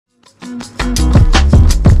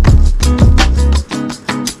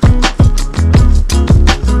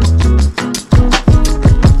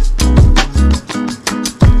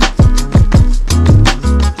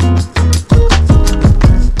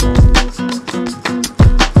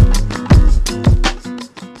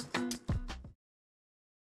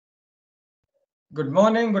Good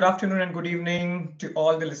morning, good afternoon, and good evening to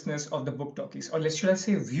all the listeners of the Book Talkies, or should I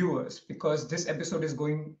say viewers, because this episode is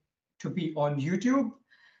going to be on YouTube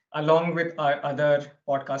along with our other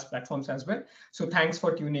podcast platforms as well. So thanks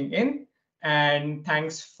for tuning in and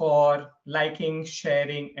thanks for liking,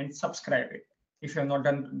 sharing, and subscribing. If you have not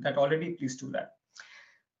done that already, please do that.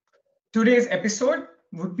 Today's episode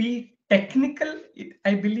would be technical,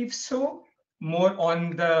 I believe so, more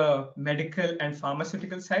on the medical and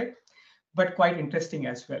pharmaceutical side, but quite interesting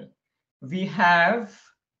as well. We have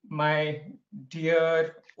my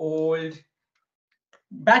dear old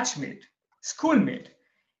batchmate, schoolmate,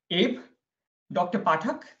 Abe, Dr.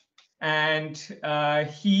 Pathak, and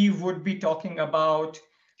he would be talking about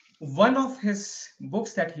one of his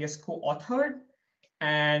books that he has co-authored,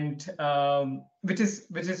 and I'll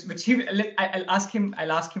ask him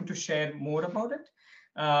to share more about it.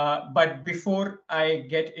 But before we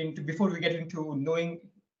get into knowing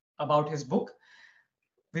about his book,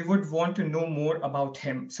 we would want to know more about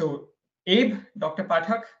him. So, Abe, Dr.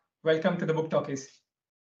 Pathak, welcome to the Book Talkies.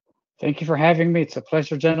 Thank you for having me. It's a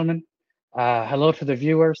pleasure, gentlemen. Hello to the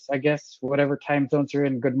viewers, I guess, whatever time zones you're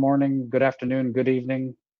in. Good morning, good afternoon, good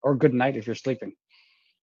evening, or good night if you're sleeping.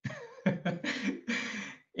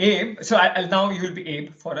 Abe, so now you will be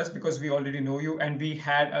Abe for us because we already know you, and we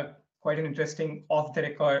had quite an interesting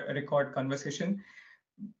off-the-record conversation.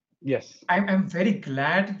 Yes. I'm very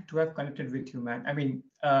glad to have connected with you, man. I mean,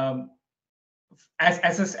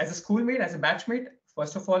 as a schoolmate, as a batchmate,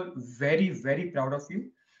 first of all, very, very proud of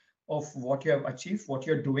you, of what you have achieved, what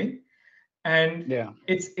you're doing. And yeah,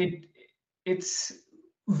 it's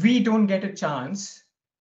we don't get a chance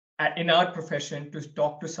in our profession to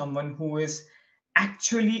talk to someone who is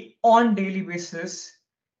actually on daily basis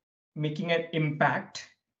making an impact,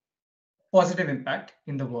 positive impact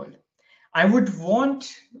in the world. I would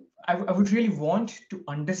really want to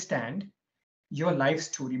understand your life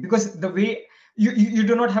story, because the way you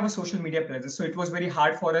do not have a social media presence, so it was very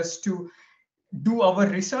hard for us to do our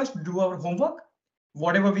research, do our homework,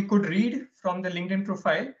 whatever we could read from the LinkedIn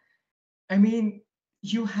profile. I mean,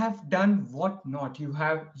 you have done what not. You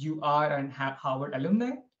are an Harvard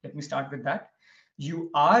alumni. Let me start with that. You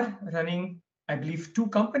are running, I believe, 2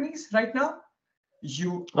 companies right now.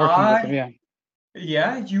 You are,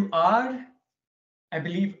 you are, I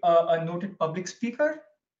believe, a noted public speaker,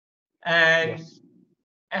 and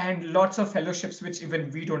lots of fellowships which even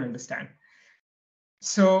we don't understand.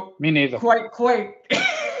 So me neither. Quite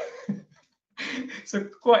so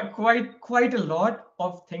quite a lot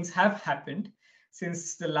of things have happened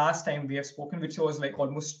since the last time we have spoken, which was like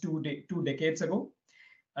almost 2 decades ago.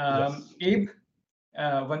 Abe,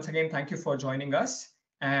 once again, thank you for joining us,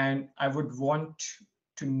 and I would want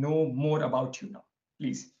to know more about you now,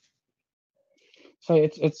 please. So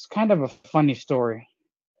it's kind of a funny story.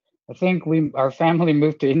 I think our family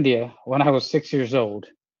moved to India when I was 6 years old,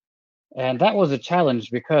 and that was a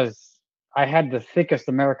challenge because I had the thickest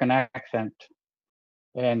American accent,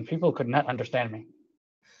 and people could not understand me.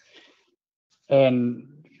 And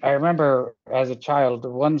I remember as a child,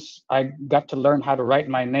 once I got to learn how to write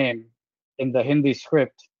my name in the Hindi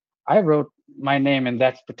script, I wrote my name in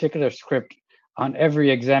that particular script on every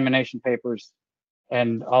examination papers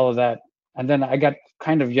and all of that. And then I got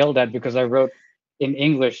kind of yelled at because I wrote in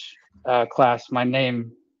English class my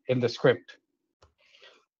name in the script.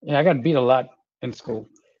 Yeah, I got beat a lot in school,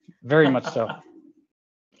 very much so.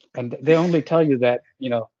 And they only tell you that,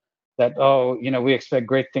 we expect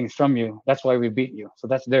great things from you. That's why we beat you. So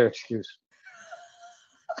that's their excuse.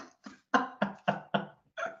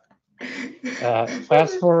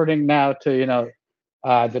 Fast forwarding now to,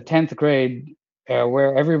 the 10th grade,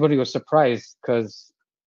 where everybody was surprised because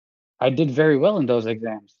I did very well in those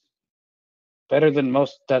exams. Better than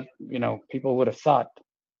most that, people would have thought.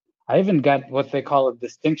 I even got what they call a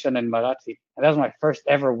distinction in Marathi. And that was my first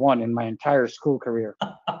ever one in my entire school career.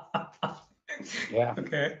 Yeah.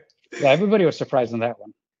 Okay. Yeah, everybody was surprised on that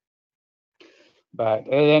one. But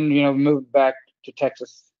then, moved back to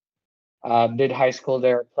Texas. Did high school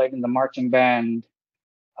there, played in the marching band,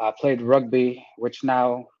 played rugby, which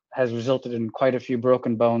now has resulted in quite a few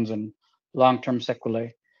broken bones and long-term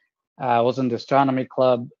sequelae. Was in the astronomy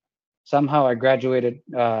club. Somehow I graduated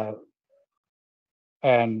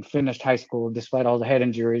and finished high school despite all the head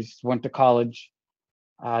injuries. Went to college,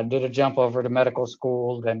 did a jump over to medical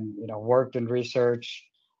school, then worked in research,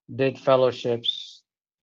 did fellowships,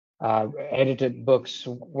 edited books,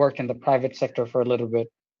 worked in the private sector for a little bit,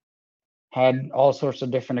 had all sorts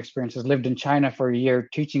of different experiences, lived in China for a year,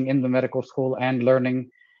 teaching in the medical school and learning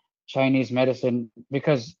Chinese medicine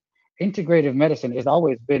because integrative medicine has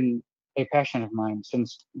always been a passion of mine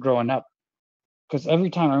since growing up. Because every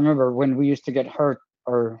time I remember when we used to get hurt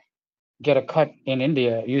or get a cut in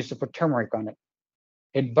India, you used to put turmeric on it.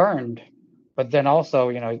 It burned, but then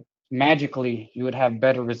also, magically you would have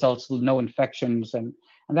better results, no infections, and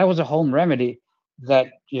that was a home remedy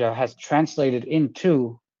that has translated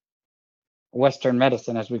into Western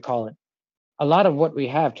medicine, as we call it. A lot of what we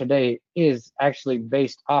have today is actually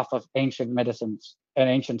based off of ancient medicines and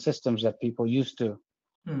ancient systems that people used to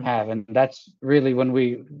Hmm. have. And that's really when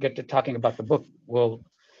we get to talking about the book, we'll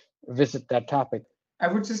visit that topic. I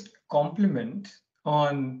would just compliment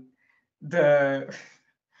on the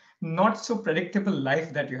not so predictable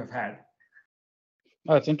life that you have had.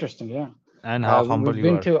 Oh, it's interesting. Yeah. And how humble We've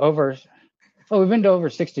you been are. to over, oh, we've been to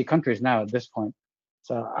over 60 countries now at this point.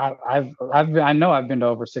 So I know I've been to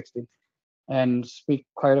over 60 and speak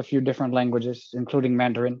quite a few different languages, including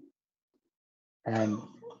Mandarin. And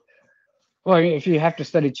well, I mean, if you have to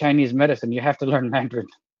study Chinese medicine, you have to learn Mandarin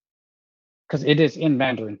because it is in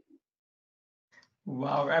Mandarin.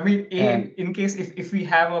 Wow. I mean, And in case if we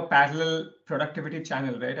have a parallel productivity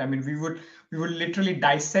channel, right? I mean, we would literally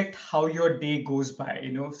dissect how your day goes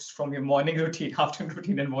by, from your morning routine, afternoon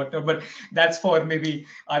routine, and whatnot. But that's for maybe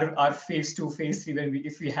our phase two, phase three, when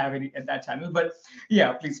if we have any at that channel. But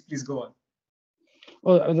yeah, please go on.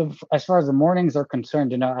 well, as far as the mornings are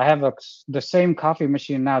concerned, I have the same coffee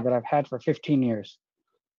machine now that I've had for 15 years.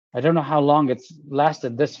 I don't know how long it's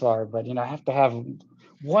lasted this far, but I have to have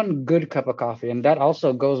one good cup of coffee, and that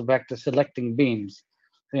also goes back to selecting beans.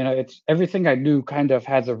 It's everything I do kind of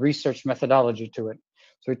has a research methodology to it.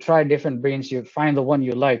 So we try different beans, you find the one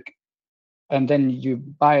you like, and then you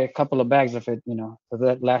buy a couple of bags of it, so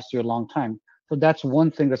that lasts you a long time. So that's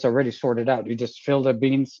one thing that's already sorted out. You just fill the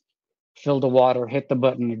beans, fill the water, hit the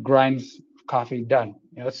button, it grinds coffee, done.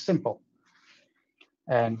 It's simple.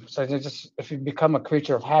 And so if you become a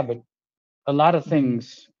creature of habit, a lot of Mhm.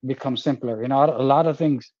 things become simpler. A lot of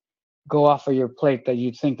things go off of your plate that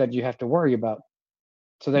you think that you have to worry about.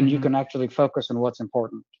 So then you Mhm. can actually focus on what's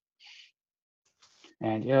important.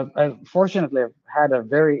 And fortunately, I've had a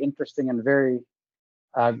very interesting and very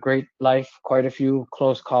great life. Quite a few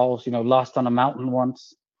close calls. Lost on a mountain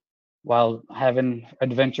once while having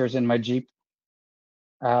adventures in my Jeep.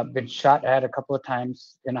 Been shot at a couple of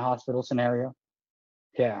times in a hospital scenario.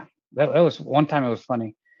 Yeah, that was one time. It was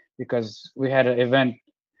funny because we had an event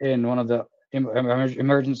in one of the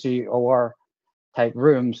emergency OR type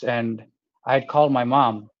rooms, and I had called my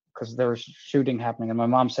mom because there was shooting happening, and my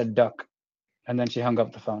mom said duck, and then she hung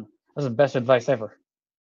up the phone. That was the best advice ever.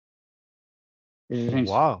 It just means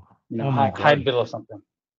Wow. Oh my hide God. below something.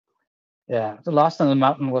 Yeah, the Lost on the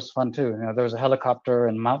Mountain was fun too. There was a helicopter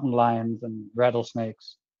and mountain lions and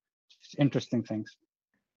rattlesnakes. Interesting things.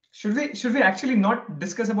 Should we actually not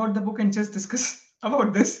discuss about the book and just discuss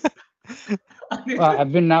about this? Well,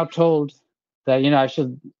 I've been now told that I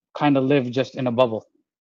should kind of live just in a bubble.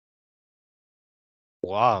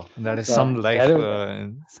 Wow. That is So some yeah,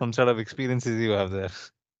 life, some sort of experiences you have there.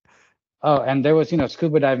 oh, and there was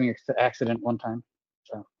scuba diving accident one time.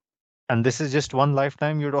 So And this is just one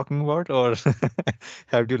lifetime you're talking about, or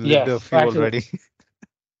have you lived a yes, few actually, already?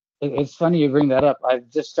 it's funny you bring that up. I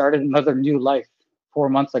just started another new life 4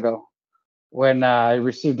 months ago when I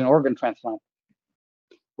received an organ transplant,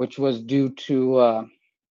 which was due to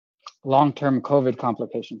long-term COVID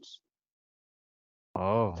complications.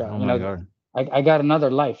 Oh, So oh my God. I got another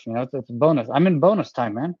life. It's a bonus. I'm in bonus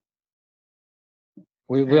time, man.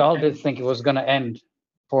 We and all did and think it was going to end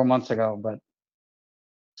 4 months ago, but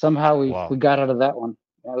somehow we Wow. got out of that one.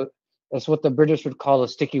 That's what the British would call a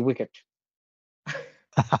sticky wicket.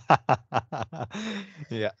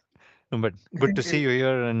 Yeah. No, but I good to think see you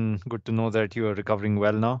here and good to know that you are recovering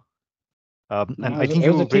well now. And No, I think it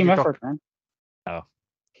was you a team really effort, talked man.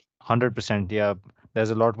 100%. Yeah. There's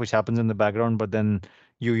a lot which happens in the background, but then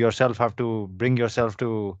you yourself have to bring yourself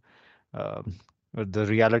to the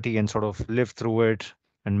reality and sort of live through it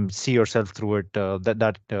and see yourself through it.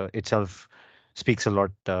 That itself speaks a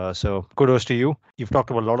lot. So kudos to you. You've talked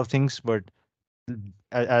about a lot of things, but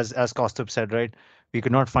as Kaustubh said, right, we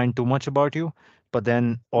could not find too much about you, but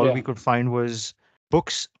then all Yeah, we could find was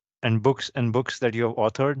books and books and books that you have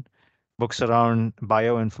authored, books around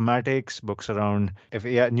bioinformatics, books around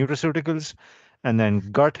AI, nutraceuticals, and then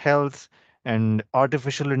gut health and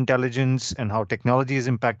artificial intelligence and how technology is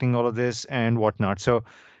impacting all of this and whatnot. So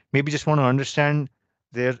maybe just want to understand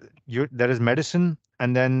there there is medicine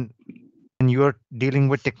and then and you're dealing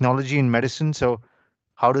with technology in medicine. So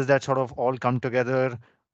how does that sort of all come together?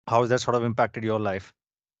 How has that sort of impacted your life?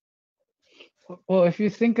 Well, if you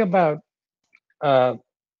think about uh,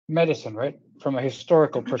 medicine, right, from a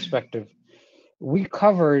historical perspective, we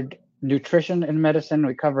covered nutrition in medicine,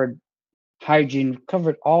 we covered hygiene,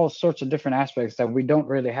 covered all sorts of different aspects that we don't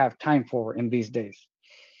really have time for in these days.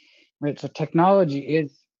 Right. So technology is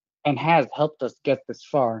and has helped us get this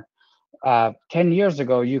far. 10 years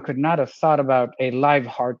ago, you could not have thought about a live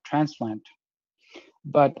heart transplant,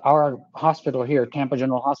 but our hospital here, Tampa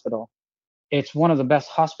General Hospital, it's one of the best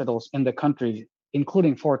hospitals in the country,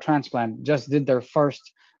 including for transplant, just did their first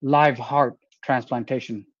live heart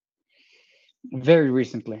transplantation very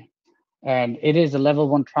recently. And it is a level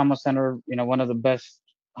one trauma center, one of the best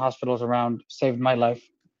hospitals around, saved my life.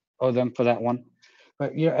 Owe them for that one.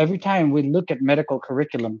 But every time we look at medical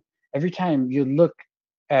curriculum, every time you look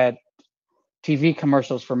at TV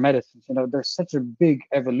commercials for medicines, there's such a big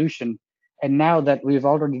evolution. And now that we've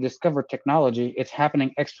already discovered technology, it's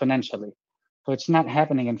happening exponentially. So it's not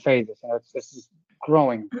happening in phases. This is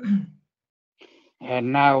growing.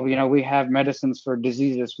 And now, we have medicines for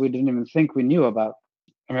diseases we didn't even think we knew about.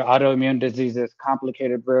 I mean, autoimmune diseases,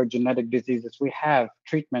 complicated rare genetic diseases. We have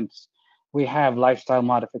treatments. We have lifestyle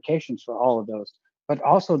modifications for all of those. But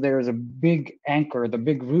also, there is a big anchor. The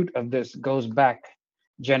big root of this goes back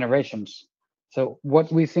generations. So,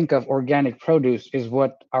 what we think of organic produce is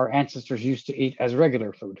what our ancestors used to eat as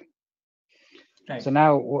regular food. Right. So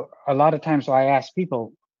now, a lot of times, I ask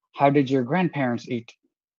people, "How did your grandparents eat?"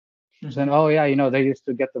 So then, oh yeah, they used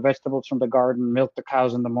to get the vegetables from the garden, milk the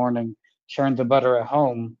cows in the morning, churn the butter at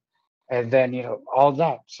home, and then all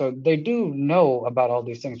that. So they do know about all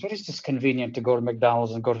these things, but it's just convenient to go to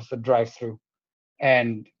McDonald's and go to the drive-through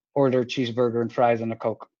and order a cheeseburger and fries and a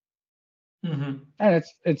Coke, and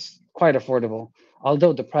it's quite affordable.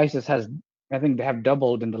 Although the prices I think they have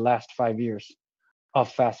doubled in the last 5 years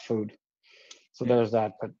of fast food. So Yeah. there's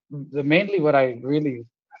that. But mainly what I really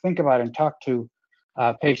think about and talk to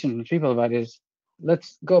patients and people about is,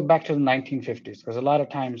 let's go back to the 1950s, because a lot of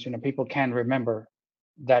times people can remember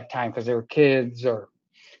that time because they were kids, or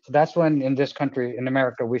so that's when in this country, in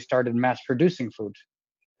America, we started mass producing food,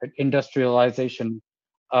 right? Industrialization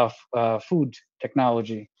of food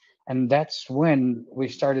technology, and that's when we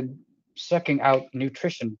started sucking out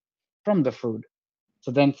nutrition from the food. So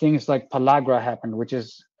then things like pellagra happened, which is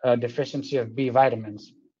a deficiency of B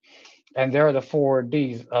vitamins. And there are the 4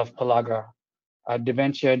 Ds of pellagra: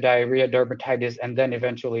 dementia, diarrhea, dermatitis, and then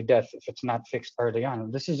eventually death if it's not fixed early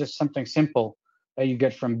on. This is just something simple that you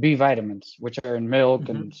get from B vitamins, which are in milk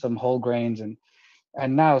and some whole grains. And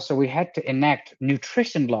now, so we had to enact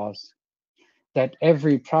nutrition laws that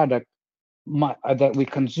every product that we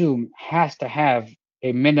consume has to have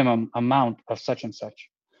a minimum amount of such and such.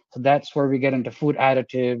 So that's where we get into food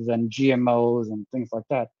additives and GMOs and things like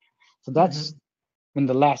that. So that's in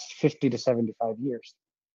the last 50 to 75 years.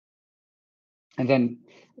 And then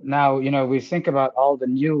now, we think about all the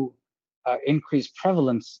new increased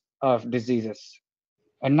prevalence of diseases,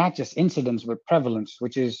 and not just incidence, but prevalence,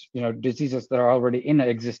 which is, diseases that are already in an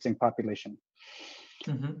existing population.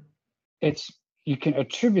 It's You can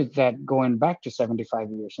attribute that going back to 75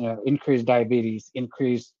 years, increased diabetes,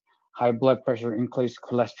 increased high blood pressure, increased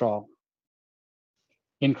cholesterol,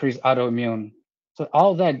 increased autoimmune. So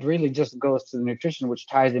all that really just goes to the nutrition, which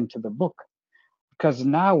ties into the book, because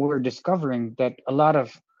now we're discovering that a lot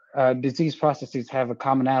of disease processes have a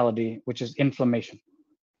commonality, which is inflammation.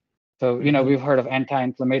 So, we've heard of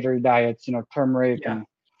anti-inflammatory diets, turmeric and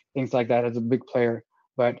things like that as a big player,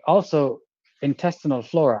 but also intestinal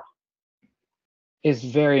flora is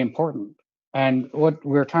very important. And what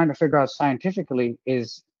we're trying to figure out scientifically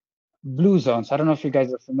is blue zones. I don't know if you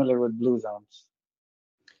guys are familiar with blue zones.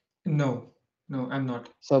 No, I'm not.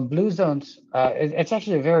 So blue zones, it's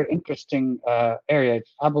actually a very interesting area.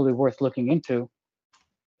 It's probably worth looking into.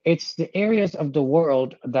 It's the areas of the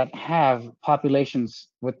world that have populations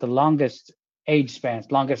with the longest age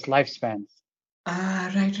spans, longest lifespans.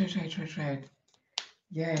 Right.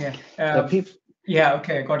 Yeah. So people, Yeah.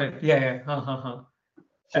 Okay, got it. Yeah.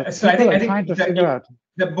 so So I people think are trying to figure out.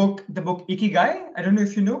 the book Ikigai. I don't know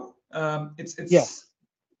if you know. It's Yeah,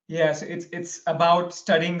 yeah. So it's about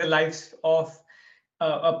studying the lives of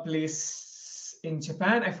a place in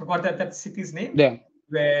Japan. I forgot that city's name. yeah,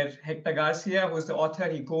 Where Hector Garcia, who's the author,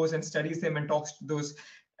 he goes and studies them and talks to those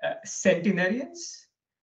centenarians.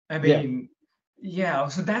 I yeah. mean, yeah.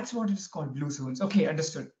 So that's what it's called, blue zones. Okay,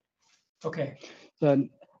 understood. Okay. So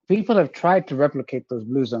people have tried to replicate those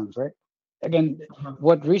blue zones, right? Again, Uh-huh.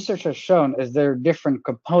 what research has shown is there are different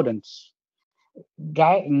components.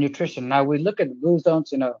 diet and nutrition. Now we look at blue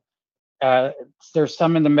zones, uh, there's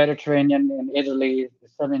some in the Mediterranean, in Italy,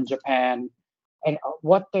 some in Japan, and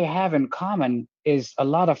what they have in common is a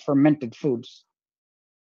lot of fermented foods.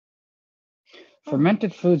 Oh,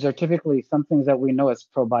 Fermented foods are typically some things that we know as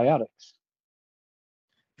probiotics.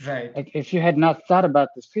 right. Like if you had not thought about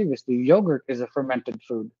this previously, yogurt is a fermented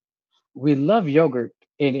food. We love yogurt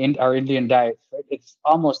in our Indian diets. Right? It's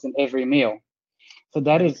almost in every meal. So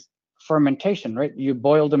that Right. is fermentation, right? You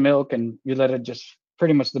boil the milk and you let it just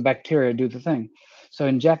pretty much the bacteria do the thing. So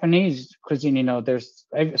in Japanese cuisine, there's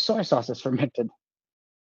soy sauce is fermented,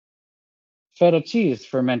 feta cheese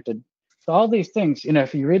fermented. So all these things,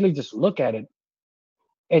 if you really just look at it,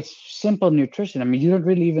 it's simple nutrition. I mean, you don't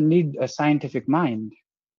really even need a scientific mind.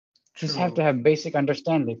 Just have to True. have basic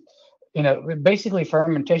understanding. Basically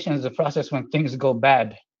fermentation is a process when things go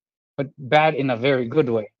bad, but bad in a very good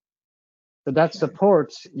way. So that Right.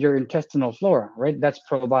 supports your intestinal flora, right? That's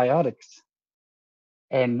probiotics.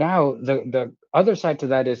 And now the other side to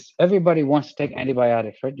that is everybody wants to take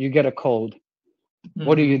antibiotics, right? You get a cold.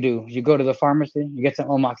 What do? Mm-hmm. You go to the pharmacy, you get some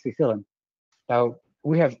amoxicillin. Now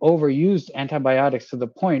we have overused antibiotics to the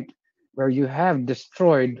point where you have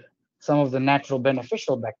destroyed some of the natural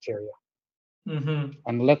beneficial bacteria Mm-hmm.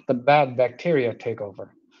 and let the bad bacteria take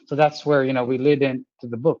over. So that's where we lead into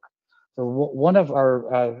the book. So one of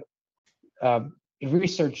our uh,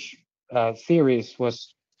 research theories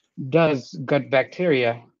was, does gut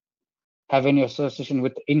bacteria have any association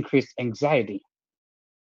with increased anxiety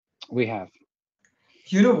we have?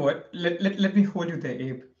 You know what? Let me hold you there,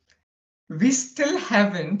 Abe. We still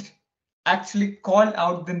haven't actually called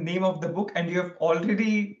out the name of the book, and you have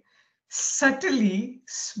already subtly,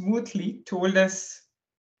 smoothly told us,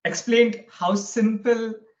 explained how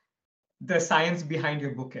simple the science behind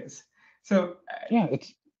your book is. So, Yeah,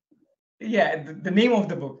 it's yeah, the name of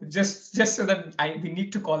the book, just so that we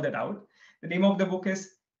need to call that out. The name of the book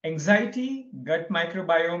is Anxiety, Gut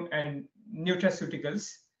Microbiome, and Nutraceuticals,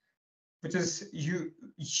 which is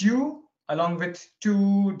you along with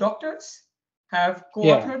two doctors have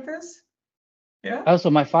yeah. co-authored this. Yeah. Also,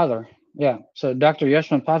 my father. Yeah. So Dr.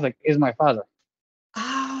 Yashwant Pathak is my father.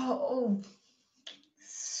 Oh,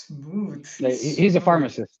 smooth, Like, he's a smooth.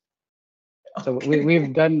 pharmacist. So we've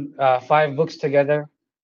Okay. done 5 books together,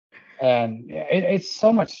 and it's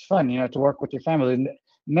so much fun, to work with your family.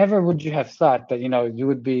 Never would you have thought that you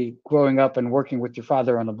would be growing up and working with your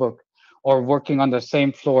father on a book, or working on the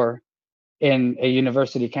same floor in a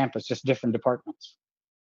university campus, just different departments.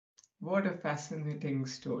 What a fascinating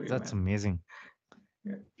story, That's man. amazing.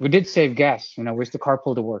 Yeah. We did save gas. We used to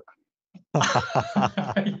carpool to work.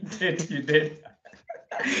 You did.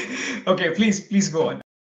 Okay, please go on.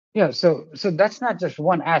 Yeah, so that's not just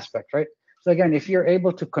one aspect, right? So again, if you're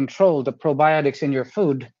able to control the probiotics in your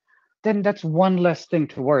food, then that's one less thing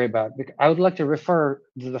to worry about. I would like to refer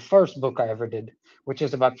to the first book I ever did, which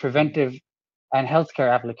is about preventive and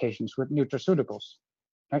healthcare applications with nutraceuticals,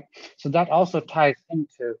 right? So that also ties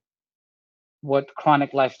into what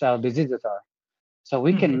chronic lifestyle diseases are. So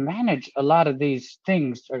we Mhm. can manage a lot of these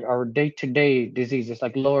things, our day-to-day diseases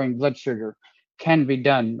like lowering blood sugar can be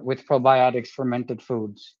done with probiotics fermented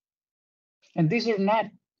foods. And these are not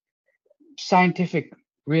scientific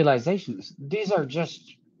realizations. These are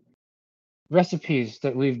just recipes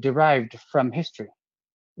that we've derived from history,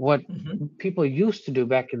 what Mhm. people used to do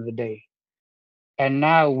back in the day. And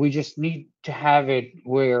now we just need to have it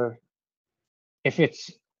where if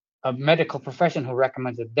it's a medical profession who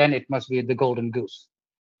recommends it, then it must be the golden goose,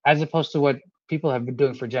 as opposed to what people have been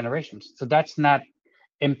doing for generations. So that's not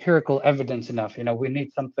empirical evidence enough. We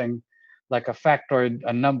need something like a factoid,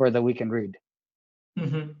 a number that we can read.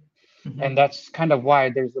 Mhm. And Mhm. that's kind of why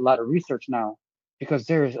there's a lot of research now, because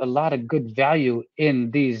there's a lot of good value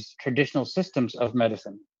in these traditional systems of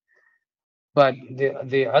medicine. But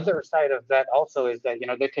the other side of that also is that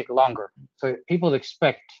they take longer. So people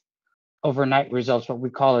expect overnight results, what we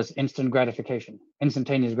call as instant gratification,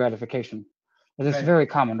 instantaneous gratification. And it's Right. very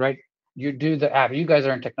common, right? You do the app. You guys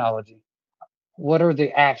are in technology. What are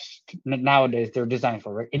the apps nowadays they're designed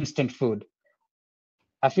for, right? Instant food.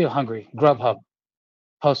 I feel hungry. Grubhub,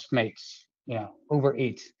 Postmates, Uber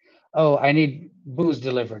Eats. Oh, I need booze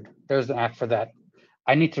delivered. There's an app for that.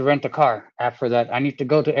 I need to rent a car, app for that. I need to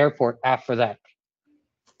go to airport, app for that.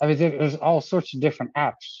 I mean, there's all sorts of different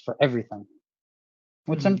apps for everything.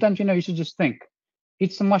 But Mhm. sometimes, you should just think,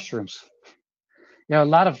 eat some mushrooms. A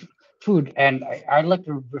lot of food, and I like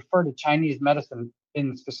to refer to Chinese medicine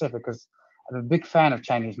in specific because I'm a big fan of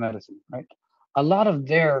Chinese medicine, right? A lot of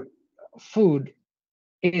their food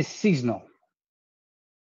is seasonal.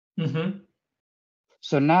 Mhm.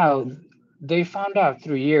 So now they found out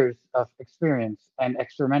through years of experience and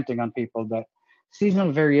experimenting on people that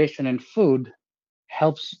seasonal variation in food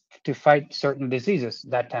helps to fight certain diseases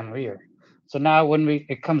that time of year. So now when we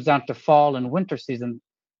it comes down to fall and winter season,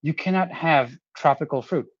 you cannot have tropical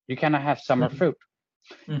fruit. You cannot have summer fruit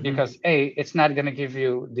Mm-hmm. because A, it's not going to give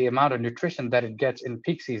you the amount of nutrition that it gets in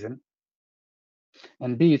peak season,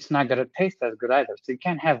 and B, it's not going to taste as good either. So you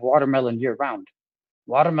can't have watermelon year round.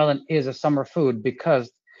 Watermelon is a summer food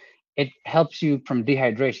because it helps you from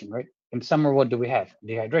dehydration, right? In summer, what do we have?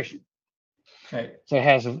 Dehydration. Right. So it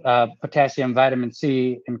has potassium, vitamin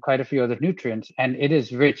C, and quite a few other nutrients, and it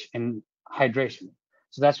is rich in hydration.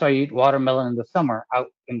 So that's why you eat watermelon in the summer out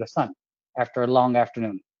in the sun after a long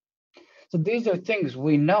afternoon. So these are things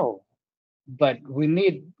we know, but we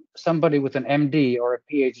need somebody with an MD or a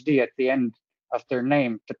PhD at the end of their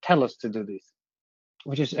name to tell us to do these,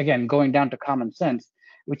 which is again going down to common sense,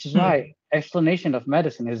 which is Hmm. why explanation of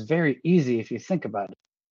medicine is very easy if you think about it.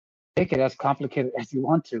 Make it as complicated as you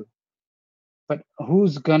want to, but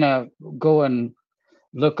who's gonna go and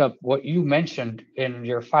look up what you mentioned in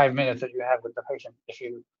your 5 minutes that you have with the patient? If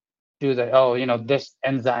you do that, oh, this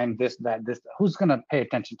enzyme, this, that, this, who's gonna pay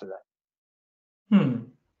attention to that? Hmm.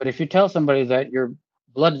 But if you tell somebody that your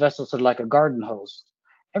blood vessels are like a garden hose,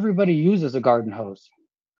 everybody uses a garden hose.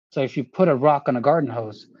 So if you put a rock on a garden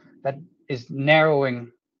hose, that is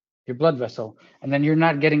narrowing your blood vessel, and then you're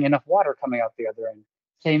not getting enough water coming out the other end.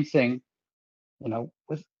 Same thing,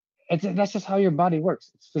 with that's just how your body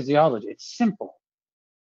works. It's physiology. It's simple.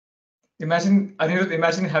 Imagine, Anirudh,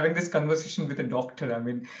 imagine having this conversation with a doctor. I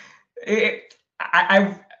mean,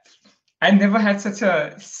 I never had such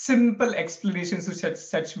a simple explanation to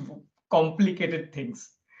such complicated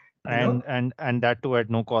things. You and know. and that too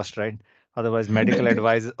at no cost, right? Otherwise, medical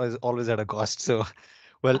advice is always at a cost. So,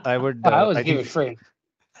 well, I would, I always I give think, it free.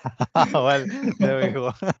 well, there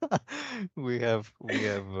we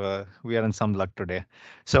go. We are in some luck today.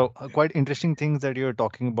 So, quite interesting things that you're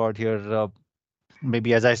talking about here.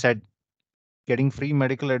 Maybe, as I said, getting free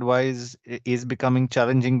medical advice is becoming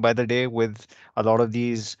challenging by the day with a lot of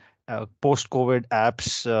these post-COVID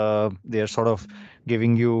apps. They're sort of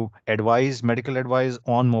giving you advice, medical advice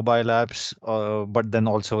on mobile apps, but then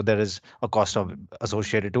also there is a cost of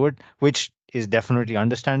associated to it, which is definitely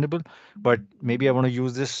understandable. But maybe I want to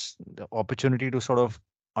use this opportunity to sort of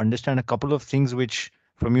understand a couple of things which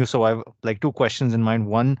from you. So I've like two questions in mind.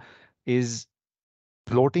 One is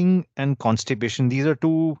bloating and constipation. These are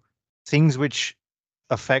two things which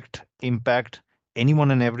affect, impact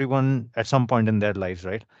anyone and everyone at some point in their lives,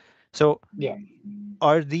 right? So, Yeah.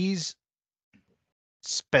 are these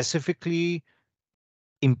specifically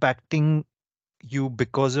impacting you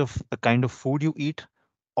because of the kind of food you eat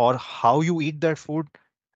or how you eat that food?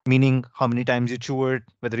 Meaning, how many times you chew it,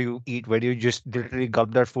 whether you just literally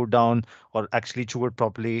gulp that food down or actually chew it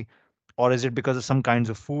properly, or is it because of some kinds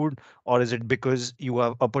of food, or is it because you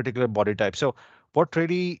have a particular body type? So, what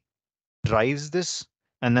really drives this?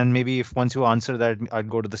 And then maybe if once you answer that, I'd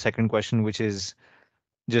go to the second question, which is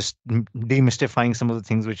just demystifying some of the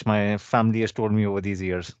things which my family has told me over these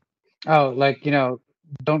years. Oh, like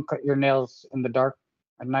don't cut your nails in the dark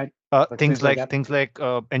at night, like Things things like like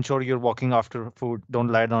that. ensure you're walking after food. Don't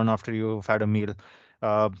lie down after you've had a meal.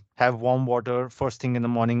 Have warm water first thing in the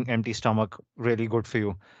morning. Empty stomach. Really good for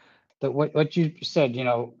you. What you said,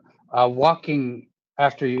 walking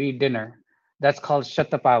after you eat dinner, that's called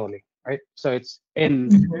shatapavali, right? So it's in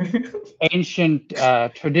ancient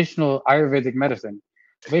traditional Ayurvedic medicine.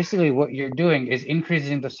 Basically, what you're doing is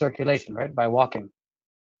increasing the circulation, right, by walking.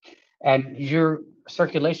 And your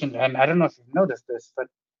circulation, and I don't know if you've noticed this, but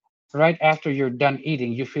right after you're done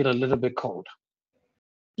eating, you feel a little bit cold.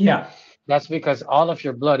 Yeah. That's because all of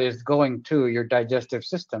your blood is going to your digestive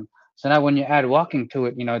system. So now when you add walking to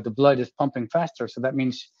it, the blood is pumping faster. So that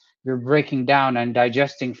means you're breaking down and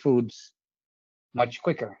digesting foods much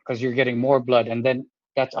quicker because you're getting more blood. And then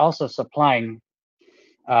that's also supplying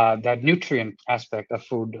that nutrient aspect of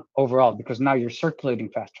food overall because now you're circulating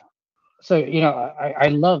faster. So, I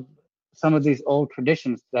love some of these old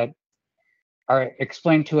traditions that are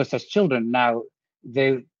explained to us as children. Now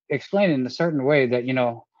they explain in a certain way that,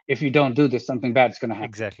 if you don't do this, something bad is going to happen.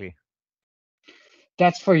 Exactly.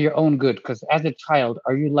 That's for your own good because as a child,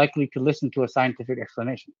 are you likely to listen to a scientific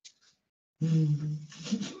explanation?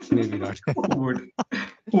 Maybe not. Who would?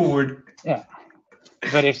 Who would? Yeah.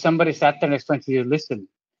 But if somebody sat there and explained to you, listen,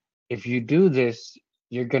 if you do this,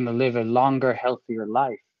 you're going to live a longer, healthier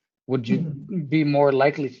life. Would you be more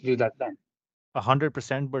likely to do that then?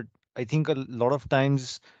 100%. But I think a lot of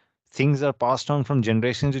times things are passed on from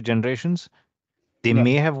generation to generations. They Yeah.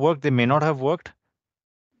 may have worked, they may not have worked,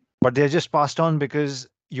 but they're just passed on because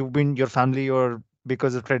your family, or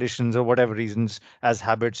because of traditions or whatever reasons, as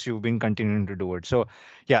habits, you've been continuing to do it. So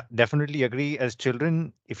yeah, definitely agree. As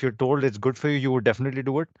children, if you're told it's good for you, you would definitely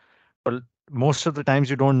do it. But most of the times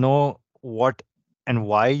you don't know what and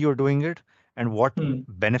why you're doing it, and what Hmm.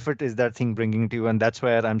 benefit is that thing bringing to you. And that's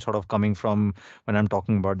where I'm sort of coming from when I'm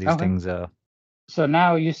talking about these Okay. things. So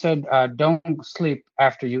now you said don't sleep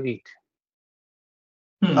after you eat.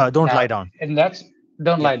 Hmm. Don't lie Now, down. and that's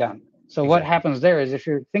don't Yeah, lie down. So what exactly. happens there is if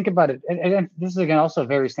you think about it, and this is again also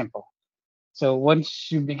very simple. So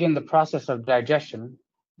once you begin the process of digestion,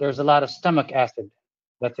 there's a lot of stomach acid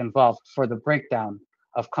that's involved for the breakdown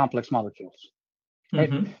of complex molecules, right?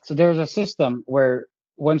 Hmm. So there's a system where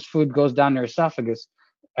once food goes down your esophagus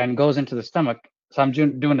and goes into the stomach, so I'm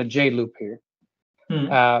doing a J loop here.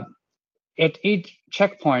 Hmm. Uh, at each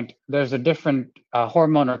checkpoint, there's a different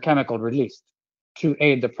hormone or chemical released to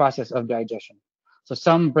aid the process of digestion. So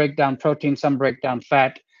some break down protein, some break down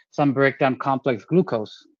fat, some break down complex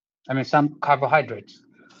glucose. I mean, some carbohydrates.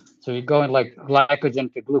 So you go in like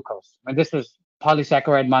glycogen to glucose. And this is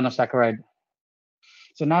polysaccharide, monosaccharide.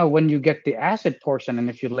 So now when you get the acid portion, and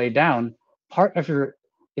if you lay down, part of your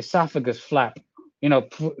esophagus flap,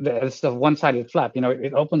 it's the one-sided flap,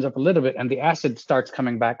 it opens up a little bit and the acid starts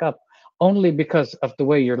coming back up only because of the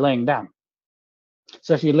way you're laying down.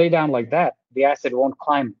 So if you lay down like that, the acid won't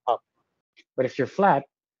climb up. But if you're flat,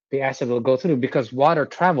 the acid will go through because water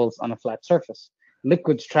travels on a flat surface.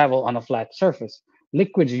 Liquids travel on a flat surface.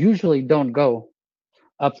 Liquids usually don't go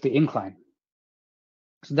up the incline.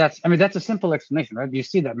 So that's a simple explanation, right? You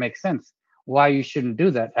see that makes sense why you shouldn't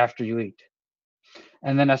do that after you eat.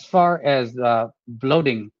 And then as far as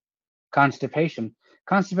bloating, constipation,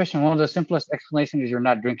 one of the simplest explanations is you're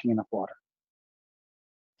not drinking enough water,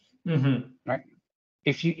 Hmm. right?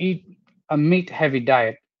 If you eat a meat heavy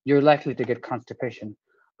diet, you're likely to get constipation.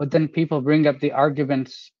 But then people bring up the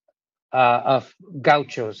arguments of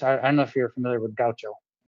gauchos. I don't know if you're familiar with gaucho.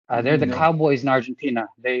 They're the No. cowboys in Argentina.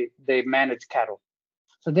 They manage cattle.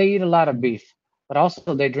 So they eat a lot of beef, but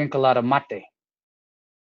also they drink a lot of mate.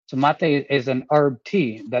 So mate is an herb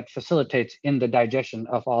tea that facilitates in the digestion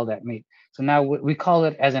of all that meat. So now we call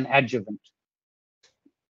it as an adjuvant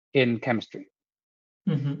in chemistry.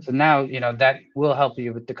 Hmm. So now, that will help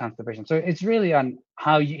you with the constipation. So it's really on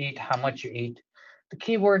how you eat, how much you eat. The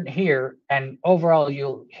key word here, and overall,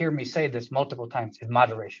 you'll hear me say this multiple times, is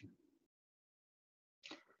moderation.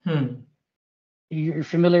 Hmm. You're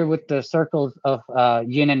familiar with the circles of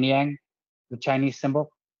yin and yang, the Chinese symbol?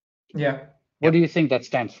 Yeah. What Yep. do you think that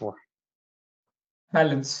stands for?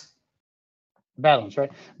 Balance. Balance,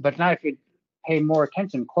 right? But now if you pay more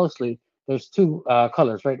attention closely, there's two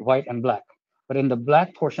colors, right? White and black. But in the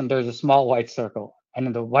black portion, there's a small white circle. And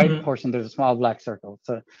in the white Hmm. portion, there's a small black circle.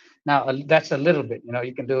 So now that's a little bit,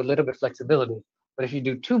 you can do a little bit flexibility. But if you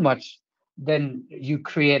do too much, then you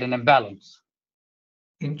create an imbalance.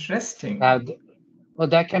 Interesting. Uh, well,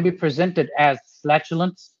 that can be presented as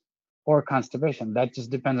flatulence or constipation. That just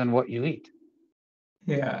depends on what you eat.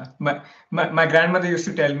 Yeah. My grandmother used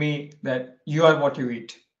to tell me that you are what you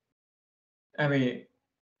eat. I mean,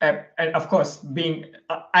 and of course,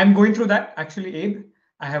 I'm going through that actually, Abe.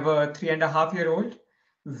 I have a 3.5-year-old,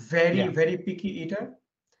 very, Yeah, very picky eater.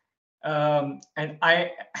 And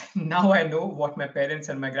I now I know what my parents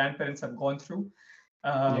and my grandparents have gone through.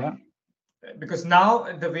 yeah, Um, because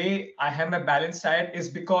now the way I have my balanced diet is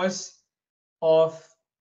because of,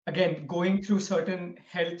 again, going through certain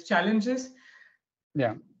health challenges.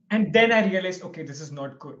 yeah. And then I realized, okay, this is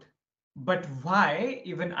not good. But why?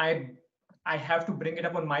 Even I have to bring it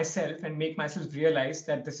up on myself and make myself realize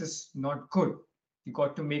that this is not good. You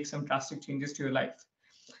got to make some drastic changes to your life.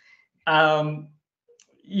 Um,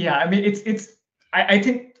 yeah, I mean, I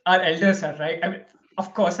think our elders are right. I mean,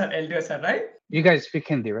 of course, our elders are right. You guys speak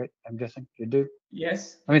Hindi, right? I'm guessing you do.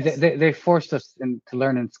 Yes, I mean, yes. they forced us to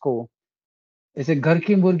learn in school. It's a घर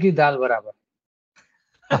की मुर्गी दाल बराबर,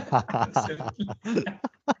 Absolutely.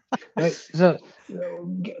 right? So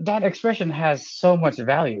that expression has so much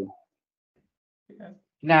value. Yeah.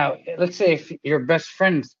 Now, let's say if your best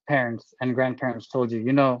friend's parents and grandparents told you,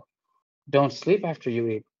 don't sleep after you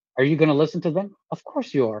eat, are you going to listen to them? Of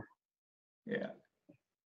course you are. Yeah.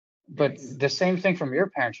 But Yes. the same thing from your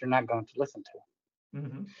parents, you're not going to listen to.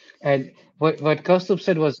 Hmm. And what Kostup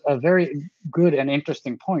said was a very good and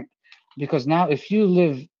interesting point, because now if you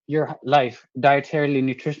live your life dietarily,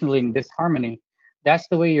 nutritionally in disharmony, that's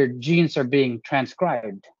the way your genes are being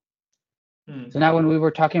transcribed. So Mm. now when we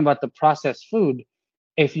were talking about the processed food,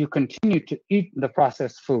 if you continue to eat the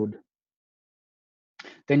processed food,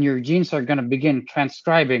 then your genes are going to begin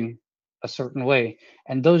transcribing a certain way.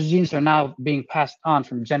 And those genes are now being passed on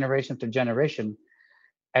from generation to generation.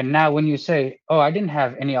 And now when you say, oh, I didn't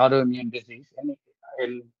have any autoimmune disease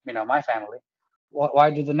in my family, why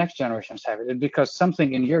did the next generations have it? It's because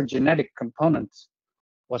something in your genetic components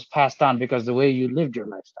was passed on because the way you lived your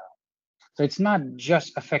lifestyle. So it's not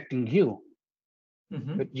just affecting you,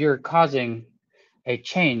 but you're causing a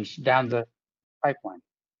change down the pipeline.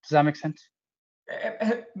 Does that make sense?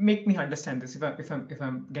 Make me understand this if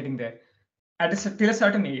I'm getting there. Till a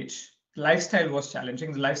certain age, lifestyle was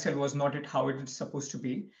challenging. The lifestyle was not how it is supposed to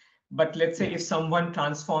be. But let's say if someone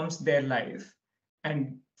transforms their life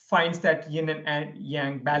and finds that yin and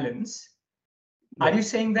yang balance, are you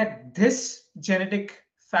saying that this genetic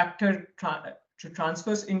factor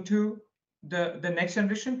transfers into the next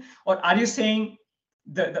generation, or are you saying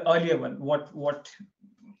the earlier one, what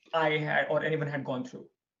I had or anyone had gone through?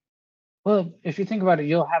 Well, if you think about it,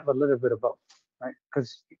 you'll have a little bit of both, right?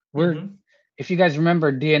 Because Mm-hmm. if you guys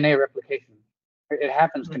remember DNA replication, it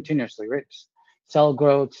happens continuously, right? Cell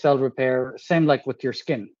growth, cell repair, same like with your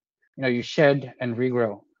skin. You shed and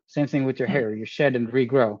regrow. Same thing with your hair, you shed and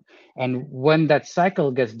regrow. And when that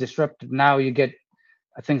cycle gets disrupted, now you get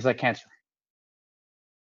things like cancer.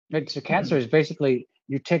 Right? So cancer is basically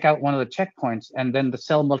you take out one of the checkpoints and then the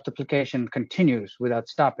cell multiplication continues without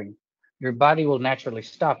stopping. Your body will naturally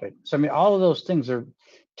stop it. So, I mean, all of those things are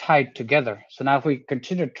tied together. So now if we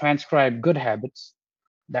continue to transcribe good habits,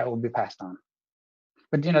 that will be passed on.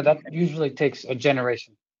 But, that usually takes a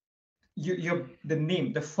generation.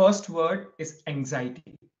 The first word is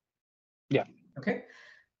anxiety. Yeah. Okay.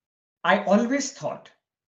 I always thought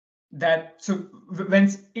that, so when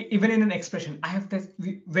even in an expression, I have that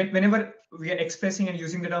whenever we are expressing and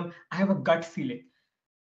using the term, I have a gut feeling.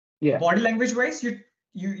 Yeah. Body language wise,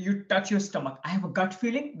 you touch your stomach. I have a gut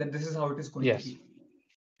feeling that this is how it is going to be.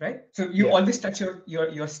 Right. So you always touch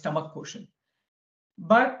your stomach portion.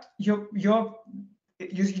 But you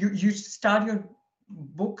start your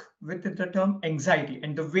book with the term anxiety,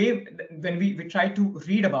 and the way when we try to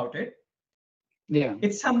read about it,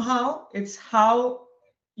 it's how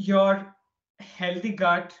your healthy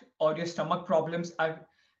gut or your stomach problems are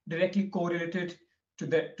directly correlated to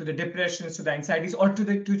the depressions, to the anxieties, or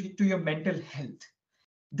to your mental health.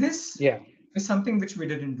 This is something which we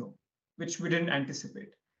didn't know, which we didn't anticipate.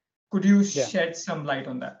 Could you shed some light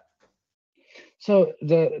on that? So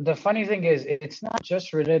the funny thing is, it's not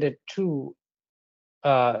just related to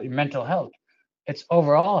mental health; it's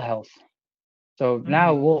overall health. So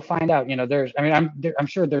now we'll find out. I'm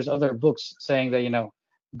sure there's other books saying that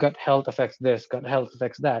gut health affects this, gut health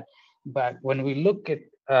affects that. But when we look at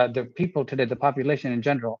the people today, the population in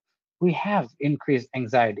general, we have increased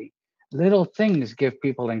anxiety. Little things give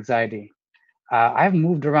people anxiety. I've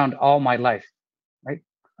moved around all my life, right,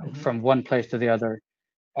 from one place to the other,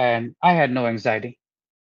 and I had no anxiety.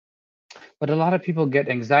 But a lot of people get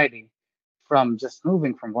anxiety from just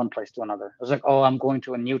moving from one place to another. It's like, oh, I'm going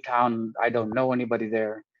to a new town. I don't know anybody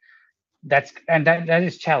there. That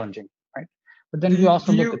is challenging, right? But then we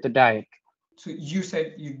also look at the diet. So you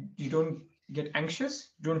said you don't get anxious,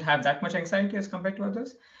 don't have that much anxiety as compared to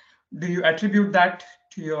others. Do you attribute that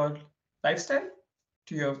to your lifestyle,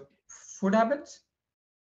 to your food habits?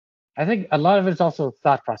 I think a lot of it is also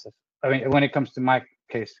thought process. I mean, when it comes to my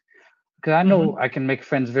case, because I know I can make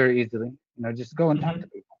friends very easily. Just go and talk to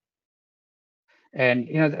people. And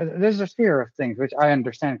there's a fear of things which I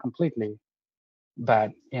understand completely,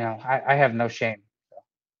 but I have no shame.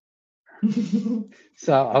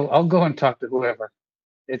 So I'll go and talk to whoever.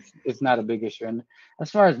 It's not a big issue. And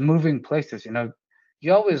as far as moving places,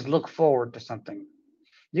 you always look forward to something.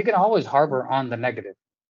 You can always harbor on the negative.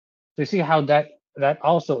 So you see how that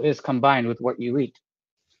also is combined with what you eat.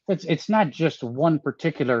 It's not just one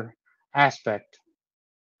particular aspect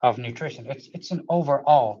of nutrition. It's an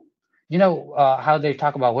overall. How they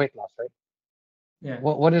talk about weight loss, right? Yeah.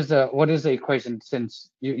 What is the equation since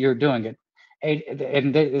you're doing it?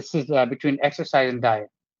 And this is between exercise and diet.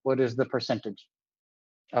 What is the percentage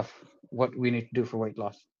of what we need to do for weight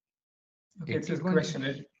loss? Okay, it's a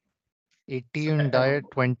question. 80 on diet,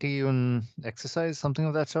 20 on exercise, something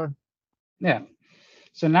of that sort. Yeah.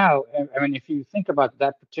 So now, I mean, if you think about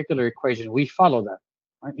that particular equation, we follow that.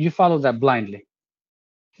 Right? You follow that blindly.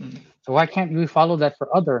 So why can't we follow that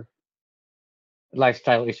for other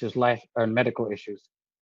lifestyle issues, life or medical issues?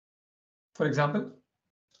 For example,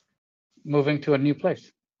 moving to a new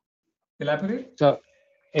place. Elaborate. So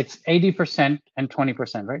it's 80% and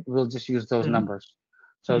 20%, right? We'll just use those numbers.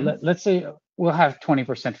 So let's say we'll have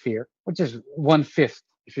 20% fear, which is 1/5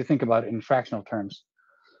 if you think about it in fractional terms.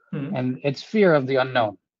 And it's fear of the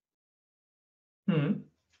unknown.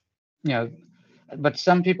 But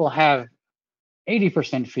some people have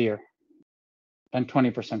 80% fear and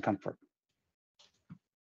 20% comfort.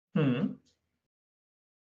 Hmm.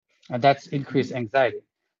 And that's increased anxiety.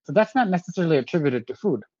 So that's not necessarily attributed to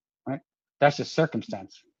food, right? That's just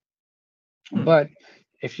circumstance. Hmm. But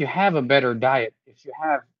if you have a better diet, if you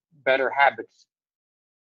have better habits,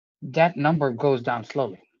 that number goes down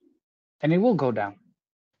slowly. And it will go down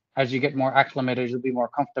as you get more acclimated, you'll be more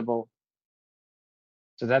comfortable.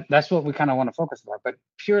 So that's what we kind of want to focus on. But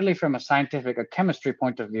purely from a scientific, a chemistry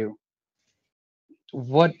point of view,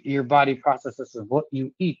 what your body processes and what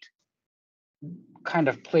you eat kind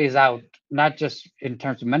of plays out not just in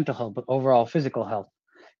terms of mental health, but overall physical health.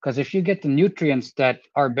 Because if you get the nutrients that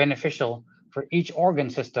are beneficial for each organ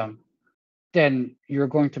system, then you're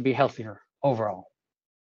going to be healthier overall.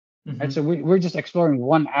 And so Hmm. we're just exploring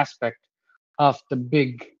one aspect of the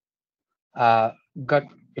big uh, gut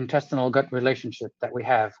intestinal gut relationship that we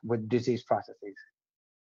have with disease processes.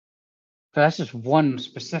 So that's just one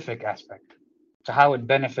specific aspect to how it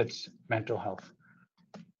benefits mental health.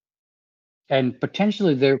 And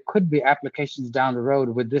potentially there could be applications down the road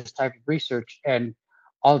with this type of research and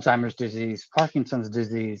Alzheimer's disease, Parkinson's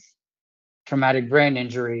disease, traumatic brain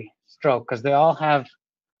injury, stroke, because they all have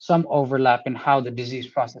some overlap in how the disease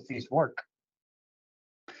processes work.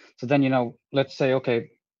 So then, let's say,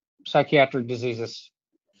 okay, psychiatric diseases,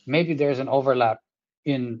 maybe there's an overlap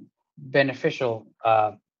in beneficial,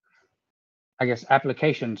 I guess,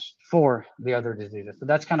 applications for the other diseases. So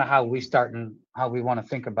that's kind of how we start and how we want to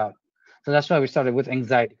think about. So that's why we started with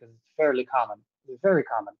anxiety because it's fairly common. It's very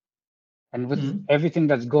common. And with Hmm. everything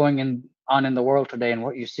that's going on in the world today and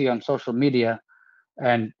what you see on social media,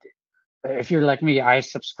 and if you're like me, I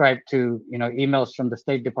subscribe to emails from the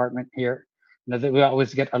State Department here. That we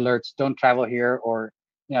always get alerts: don't travel here, or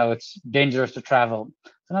it's dangerous to travel.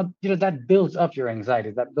 So now that builds up your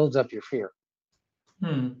anxiety, that builds up your fear,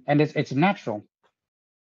 Hmm. and it's natural.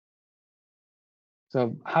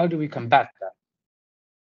 So how do we combat that?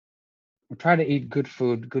 We try to eat good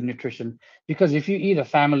food, good nutrition, because if you eat a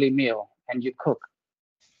family meal and you cook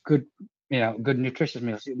good, good nutritious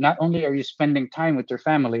meals, not only are you spending time with your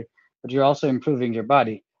family, but you're also improving your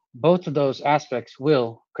body. Both of those aspects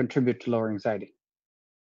will contribute to lower anxiety.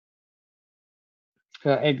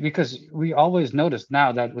 Because we always notice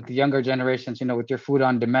now that with the younger generations, with your food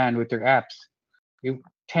on demand, with your apps, you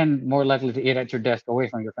tend more likely to eat at your desk away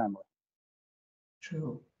from your family.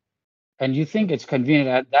 True. And you think it's convenient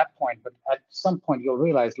at that point, but at some point you'll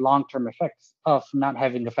realize long-term effects of not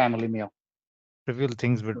having a family meal. Trivial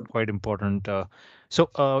things but True. quite important.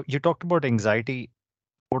 So you talked about anxiety.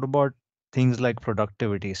 What about things like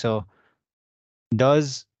productivity? So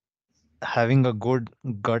does having a good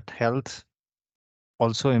gut health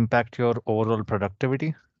also impact your overall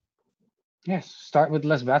productivity? Yes, start with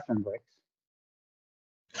less bathroom breaks.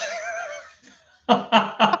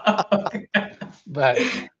 Okay. But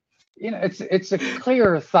it's a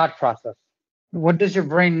clear thought process. What does your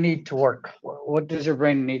brain need to work? What does your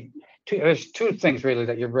brain need? There's two things really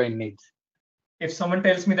that your brain needs. If someone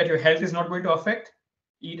tells me that your health is not going to affect,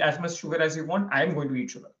 eat as much sugar as you want, I'm going to eat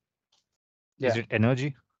sugar. Is Yeah, it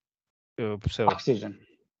energy? So oxygen.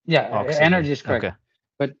 Yeah, oxygen. energy is correct. Okay.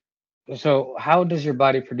 But so how does your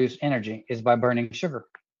body produce energy? Is by burning sugar.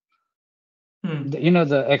 Hmm.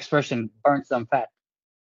 The expression burn some fat.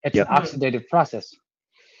 It's an Yep. Hmm. oxidative process.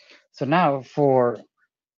 So now for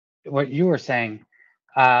what you were saying,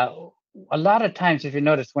 uh, a lot of times, if you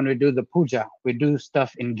notice, when we do the puja, we do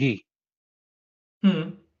stuff in ghee. Hmm.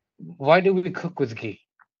 Why do we cook with ghee?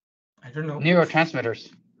 I don't know.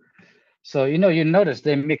 Neurotransmitters. So you notice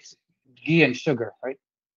they mix ghee and sugar, right?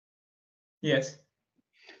 Yes.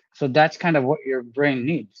 So that's kind of what your brain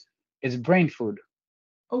needs. It's brain food.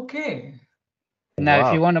 Okay. Now,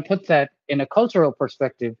 if you Wow. want to put that in a cultural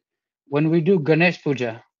perspective, when we do Ganesh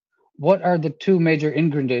Puja, what are the two major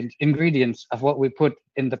ingredients of what we put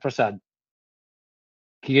in the prasad?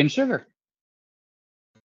 Ghee and sugar.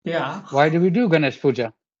 Yeah. Why do we do Ganesh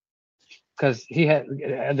Puja? Because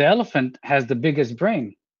the elephant has the biggest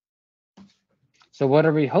brain. So what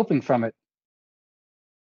are we hoping from it?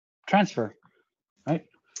 Transfer, right?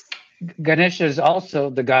 Ganesh is also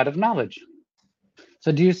the god of knowledge.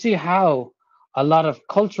 So do you see how a lot of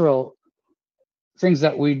cultural things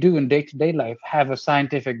that we do in day-to-day life have a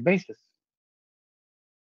scientific basis?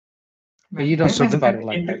 But Man, you don't So think then, about it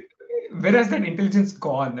like that. where has that intelligence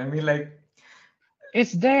gone? I mean, like,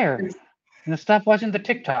 It's there. it's, Stop watching the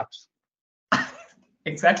TikToks.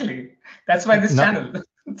 exactly. That's why this now, channel.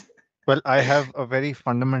 well, I have a very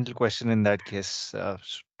fundamental question in that case. To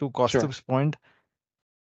Sure. Kaustub's point,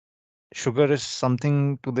 sugar is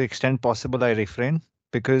something to the extent possible I refrain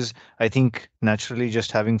because I think naturally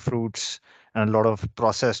just having fruits and a lot of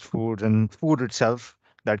processed food and food itself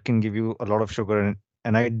that can give you a lot of sugar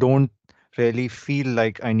and I don't really feel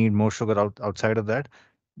like I need more sugar outside of that.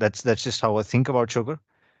 That's just how I think about sugar.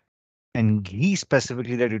 And ghee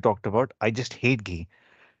specifically that you talked about, I just hate ghee.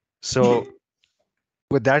 So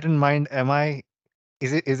with that in mind, am I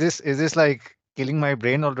is this like killing my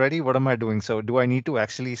brain already? What am I doing? So do I need to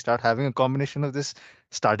actually start having a combination of this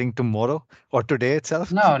starting tomorrow or today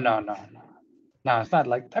itself? No, no, no, no. No, it's not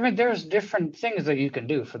like, I mean, there's different things that you can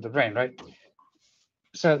do for the brain, right?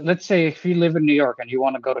 So let's say if you live in New York and you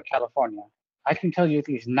want to go to California, I can tell you at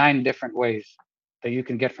least 9 different ways that you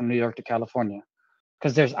can get from New York to California.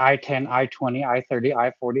 Because there's I-10, I-20, I-30,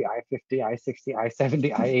 I-40, I-50, I-60,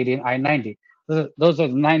 I-70, I-80, and I-90. Those are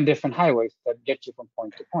 9 different highways that get you from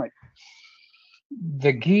point to point.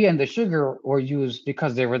 The ghee and the sugar were used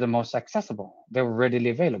because they were the most accessible. They were readily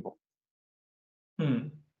available.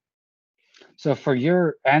 So for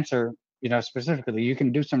your answer, specifically, you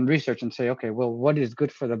can do some research and say, okay, well, what is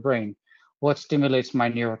good for the brain? What stimulates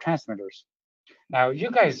my neurotransmitters? Now,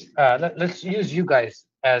 you guys, let's use you guys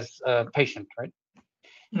as a patient, right?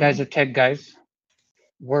 You guys are tech guys,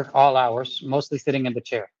 work all hours, mostly sitting in the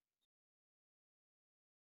chair.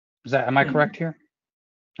 Am I correct here?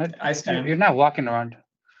 I stand. You're not walking around.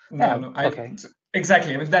 No, okay.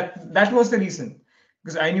 Exactly. I mean, that was the reason,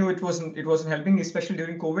 because I knew it wasn't helping, especially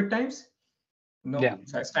during COVID times. No, Yeah.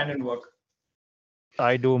 so I stand and work.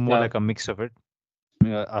 I do more like a mix of it.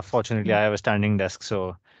 Fortunately, I have a standing desk,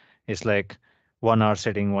 so it's like 1 hour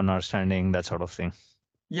sitting, 1 hour standing, that sort of thing.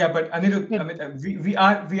 Yeah, but Anirudh, I mean, we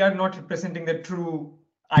are not representing the true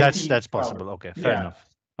IT. That's possible. Okay, fair enough.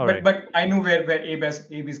 All but right. I know where Abe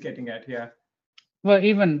is getting at. Yeah. Well,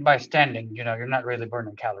 even by standing, you're not really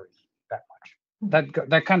burning calories that much.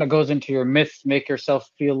 That kind of goes into your myth, make yourself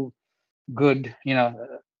feel good.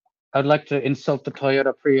 I'd like to insult the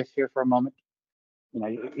Toyota Prius here for a moment.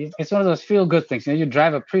 It's one of those feel good things. You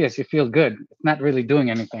drive a Prius, you feel good. It's not really doing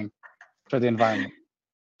anything for the environment.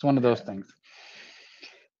 It's one of those things.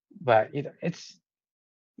 But it's,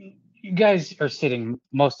 you guys are sitting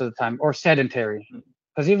most of the time or sedentary,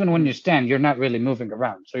 because even when you stand, you're not really moving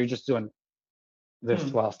around. So you're just doing this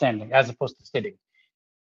while standing as opposed to sitting.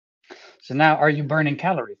 So now, are you burning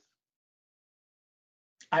calories?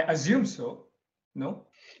 I assume so. No?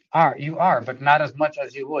 You are, but not as much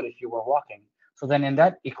as you would if you were walking. So then in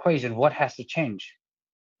that equation, what has to change?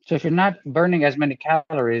 So if you're not burning as many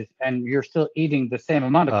calories and you're still eating the same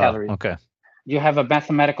amount of calories, you have a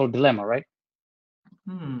mathematical dilemma, right?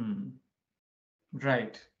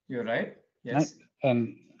 Right. You're right. Yes.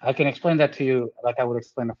 And I can explain that to you like I would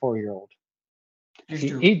explain a 4-year-old. If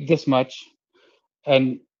you do. eat this much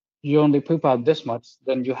and you only poop out this much,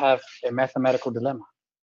 then you have a mathematical dilemma.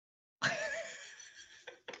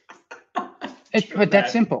 But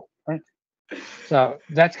that's simple, right? So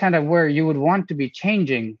that's kind of where you would want to be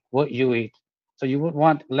changing what you eat. So you would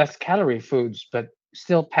want less calorie foods, but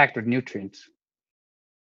still packed with nutrients.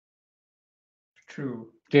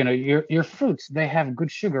 True. Your fruits, they have good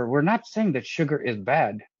sugar. We're not saying that sugar is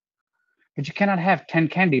bad, but you cannot have 10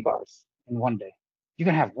 candy bars in one day. You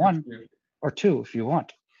can have 1 or 2 if you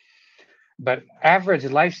want. But average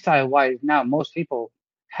lifestyle wise, now most people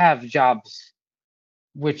have jobs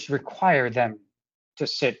which require them to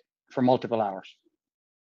sit for multiple hours,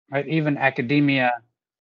 right? Even academia,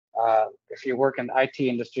 if you work in the IT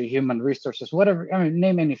industry, human resources, whatever, I mean,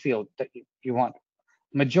 name any field that you want.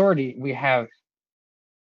 Majority, we have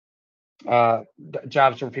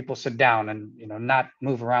jobs where people sit down and not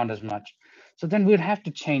move around as much. So then we'd have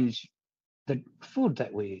to change the food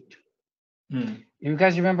that we eat. You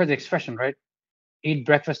guys remember the expression, right? Eat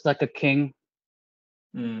breakfast like a king,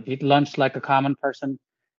 eat lunch like a common person,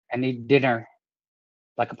 and eat dinner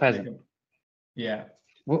like a peasant. Yeah.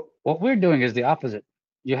 What we're doing is the opposite.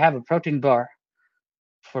 You have a protein bar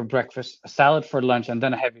for breakfast, a salad for lunch, and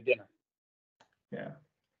then a heavy dinner. Yeah.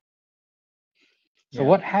 So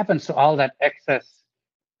what happens to all that excess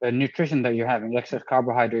nutrition that you're having, excess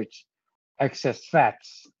carbohydrates, excess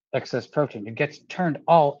fats, excess protein? It gets turned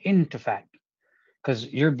all into fat because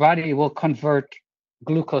your body will convert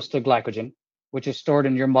glucose to glycogen, which is stored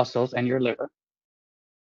in your muscles and your liver,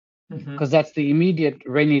 because that's the immediate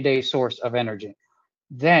rainy day source of energy.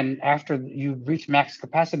 Then after you reach max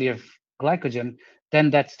capacity of glycogen,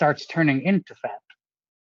 then that starts turning into fat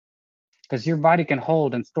because your body can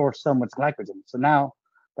hold and store so much glycogen. So now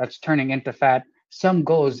that's turning into fat. Some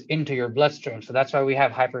goes into your bloodstream. So that's why we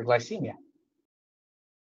have hyperglycemia.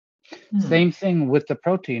 Same thing with the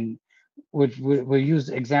protein. We use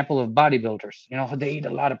the example of bodybuilders. They eat a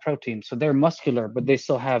lot of protein. So they're muscular, but they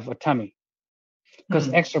still have a tummy because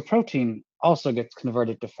extra protein also gets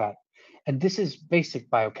converted to fat. And this is basic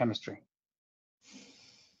biochemistry.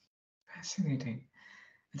 Fascinating.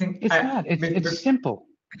 I think It's not. It's simple.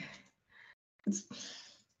 it's,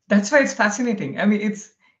 that's why it's fascinating. I mean,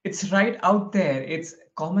 it's right out there. It's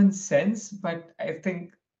common sense, but I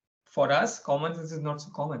think for us, common sense is not so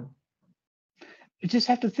common. You just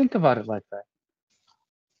have to think about it like that.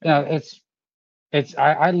 You know,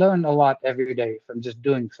 I learn a lot every day from just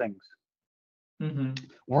doing things. Mm-hmm.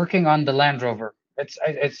 Working on the Land Rover,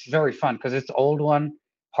 it's very fun because it's the old one.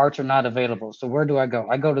 Parts are not available. So where do I go?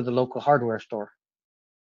 I go to the local hardware store,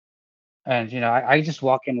 and I just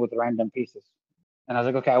walk in with random pieces. And I was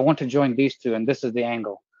like, okay, I want to join these two, and this is the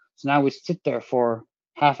angle. So now we sit there for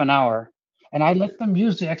half an hour, and I let them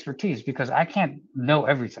use the expertise because I can't know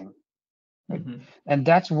everything. Right? Mm-hmm. And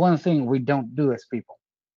that's one thing we don't do as people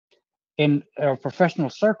in our professional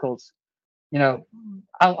circles. You know,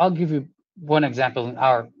 I'll give you one example in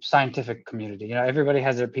our scientific community. Everybody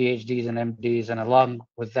has their PhDs and MDs, and along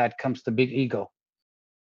with that comes the big ego.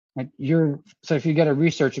 Right? So if you get a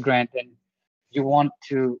research grant and you want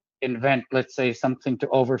to invent, let's say, something to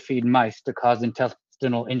overfeed mice to cause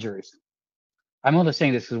intestinal injuries. I'm only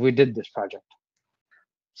saying this because we did this project.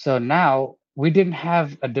 So now we didn't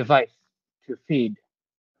have a device to feed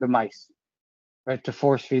the mice, right? To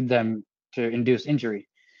force feed them to induce injury.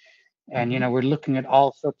 And Mm-hmm. we're looking at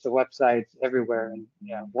all sorts of websites everywhere. And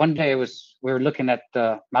one day we were looking at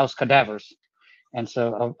mouse cadavers, and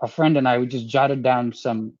so a friend and I we just jotted down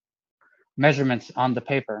some measurements on the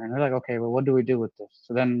paper, and we're like, okay, well, what do we do with this?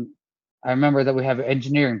 So then I remember that we have an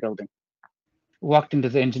engineering building. Walked into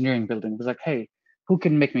the engineering building, was like, hey, who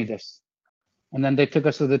can make me this? And then they took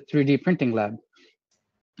us to the 3D printing lab,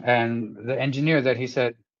 and the engineer that he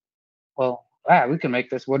said, well, we can make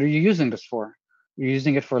this. What are you using this for? You're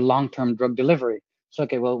using it for long-term drug delivery. So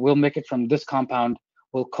okay, well, we'll make it from this compound,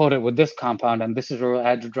 we'll coat it with this compound, and this is where we'll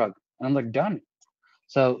add the drug. And I'm like, done.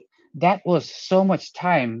 So that was so much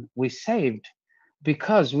time we saved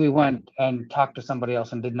because we went and talked to somebody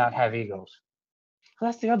else and did not have egos. So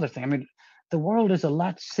that's the other thing. I mean, the world is a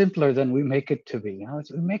lot simpler than we make it to be.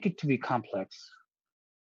 We make it to be complex.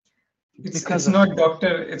 It's It's because it's of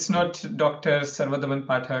not Dr. Sarvadaman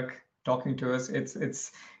Pathak talking to us.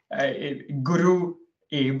 Guru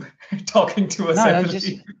Abe talking to us, no, I no,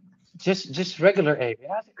 believe. just regular Abe.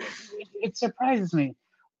 It surprises me.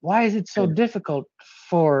 Why is it so difficult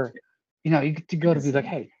for you to go to be like,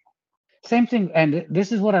 hey, same thing. And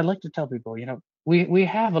this is what I like to tell people. We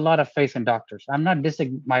have a lot of faith in doctors. I'm not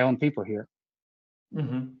dissing my own people here.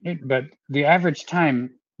 Mm-hmm. But the average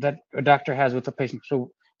time that a doctor has with a patient,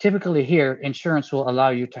 so typically here, insurance will allow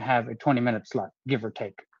you to have a 20-minute slot, give or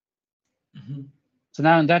take. Mm-hmm. So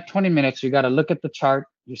now in that 20 minutes, you got to look at the chart,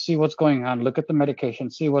 you see what's going on, look at the medication,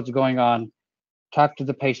 see what's going on, talk to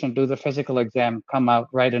the patient, do the physical exam, come out,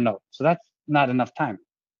 write a note. So that's not enough time.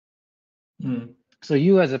 Mm. So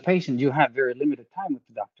you as a patient, you have very limited time with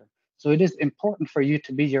the doctor. So it is important for you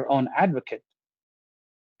to be your own advocate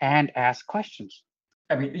and ask questions.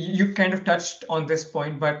 I mean, you kind of touched on this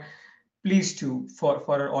point, but please too, for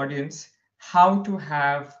our audience, how to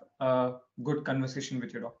have a good conversation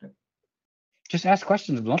with your doctor. Just ask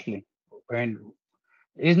questions bluntly. And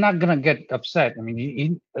he's not gonna get upset. I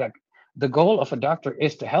mean, like the goal of a doctor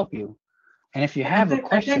is to help you. And if you At, have a ti-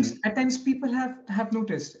 question, at times, people have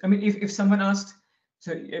noticed. I mean, if someone asks,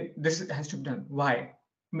 so this has to be done, why?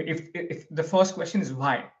 I mean, if the first question is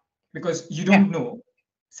why, because you yeah, don't know,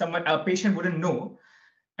 a patient wouldn't know,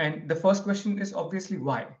 and the first question is obviously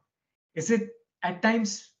why. Is it at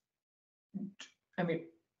times? I mean,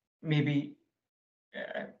 maybe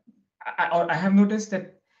uh, I have noticed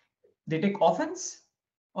that they take offense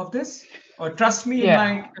of this or trust me in yeah.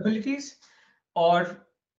 my abilities, or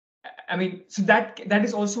I mean, so that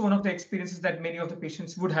is also one of the experiences that many of the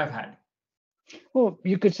patients would have had. Well,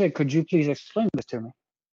 you could say, could you please explain this to me?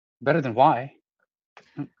 Better than why.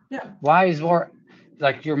 Yeah. Why is more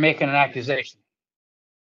like you're making an accusation.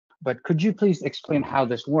 But could you please explain how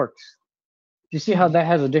this works? Do you see how Hmm. that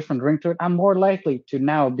has a different ring to it? I'm more likely to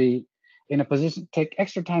now be in a position to take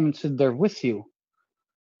extra time and sit there with you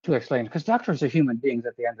to explain. Because doctors are human beings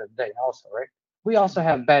at the end of the day, also, right? We True. also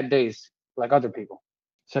have bad days like other people.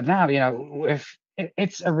 So now, if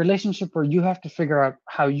it's a relationship where you have to figure out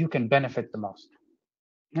how you can benefit the most.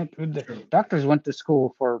 The True. doctors went to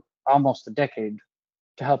school for almost a decade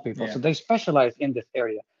to help people, Yeah. so they specialize in this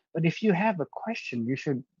area. But if you have a question, you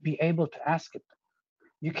should be able to ask it.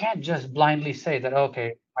 You can't just blindly say that,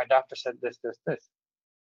 okay, my doctor said this, this, this.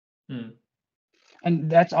 Hmm. And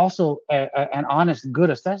that's also an honest,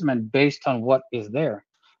 good assessment based on what is there.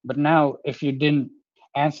 But now, if you didn't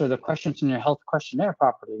answer the questions in your health questionnaire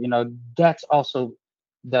properly, that's also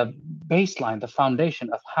the baseline, the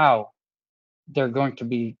foundation of how they're going to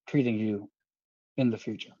be treating you in the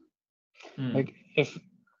future. Hmm. Like if,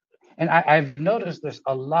 and I've noticed this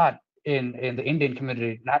a lot in the Indian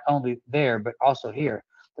community, not only there but also here.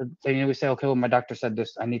 We say, okay, well, my doctor said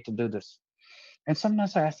this, I need to do this, and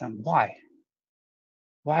sometimes I ask them, why?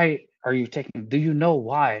 Why are you taking? Do you know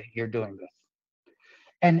why you're doing this?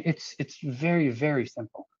 And it's very very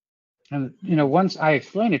simple. And once I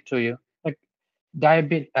explain it to you, like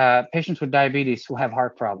patients with diabetes who have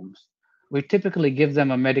heart problems, we typically give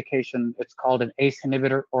them a medication. It's called an ACE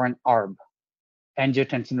inhibitor or an ARB,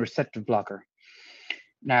 angiotensin receptor blocker.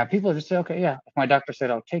 Now, people just say, okay, yeah, if my doctor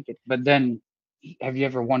said I'll take it. But then, have you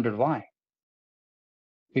ever wondered why?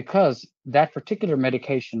 Because that particular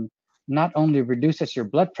medication not only reduces your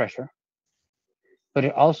blood pressure, but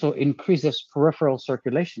it also increases peripheral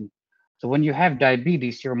circulation. So when you have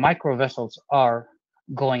diabetes, your microvessels are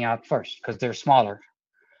going out first because they're smaller.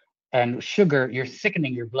 And sugar, you're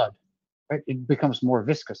thickening your blood, right? It becomes more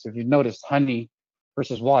viscous. If you notice honey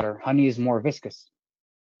versus water, honey is more viscous.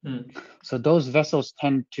 Hmm. So those vessels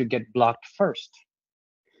tend to get blocked first.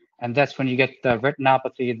 And that's when you get the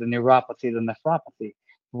retinopathy, the neuropathy, the nephropathy.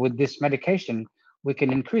 With this medication, we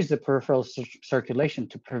can increase the peripheral circulation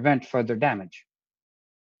to prevent further damage.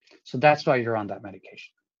 So that's why you're on that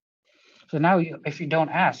medication. So now, if you don't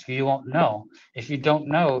ask, you won't know. If you don't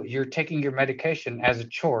know, you're taking your medication as a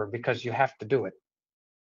chore because you have to do it.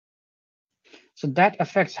 So that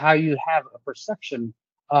affects how you have a perception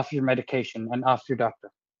of your medication and of your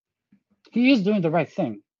doctor. He is doing the right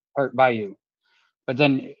thing by you, but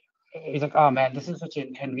then he's like, oh man, this is such an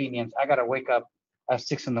inconvenience. I got to wake up at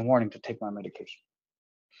 6 in the morning to take my medication.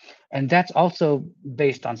 And that's also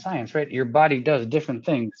based on science, right? Your body does different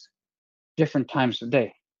things different times of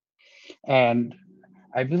day. And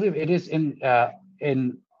I believe it is in a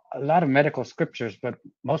lot of medical scriptures, but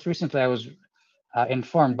most recently I was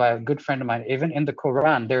informed by a good friend of mine, even in the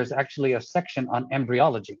Quran, there's actually a section on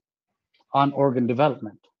embryology, on organ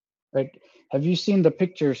development, right? Have you seen the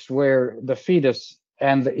pictures where the fetus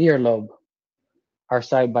and the earlobe are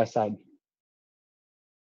side by side?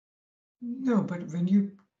 No, but when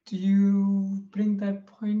you bring that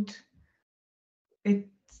point, it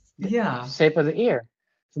The yeah. shape of the ear.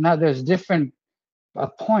 So now there's different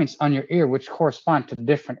points on your ear which correspond to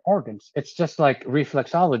different organs. It's just like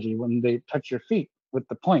reflexology when they touch your feet with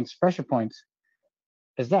the points, pressure points,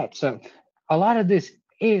 is that. So a lot of this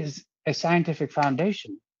is a scientific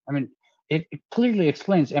foundation. I mean, it clearly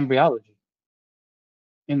explains embryology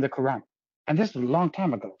in the Quran. And this was a long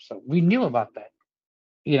time ago. So we knew about that.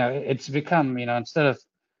 It's become, instead of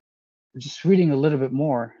just reading a little bit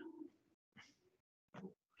more,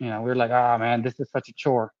 we're like, oh man, this is such a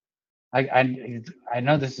chore. I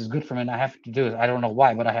know this is good for me and I have to do it. I don't know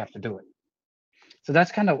why, but I have to do it. So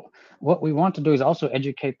that's kind of what we want to do, is also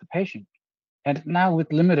educate the patient. And now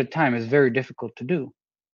with limited time is very difficult to do.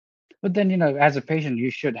 But then, as a patient, you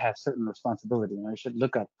should have certain responsibility. You should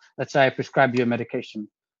look up. Let's say I prescribe you a medication.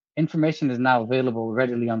 Information is now available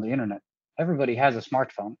readily on the internet. Everybody has a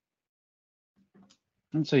smartphone.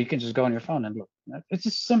 And so you can just go on your phone and look. It's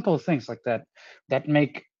just simple things like that that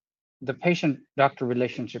make the patient-doctor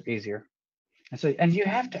relationship easier. And you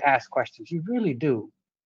have to ask questions. You really do,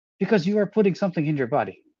 because you are putting something in your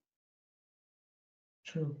body.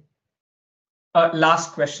 True.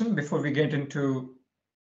 Last question before we get into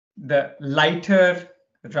the lighter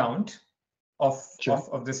round of, Sure.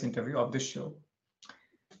 of this interview, of this show.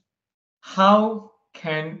 How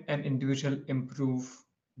can an individual improve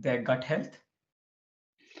their gut health?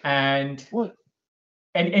 And Well,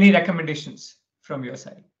 any recommendations from your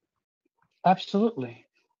side? absolutely.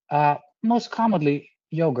 Most commonly,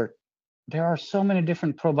 yogurt. There are so many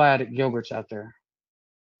different probiotic yogurts out there.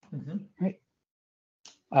 Mm-hmm. Right?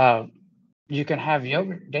 Uh, you can have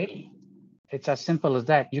yogurt daily. It's as simple as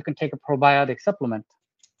that. You can take a probiotic supplement.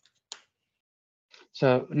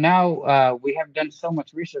 So now we have done so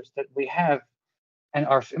much research that we have and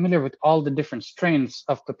are familiar with all the different strains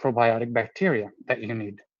of the probiotic bacteria that you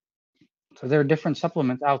need. So there are different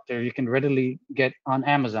supplements out there you can readily get on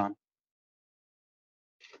Amazon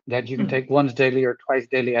that you can take once daily or twice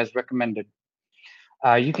daily as recommended.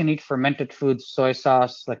 You can eat fermented foods, soy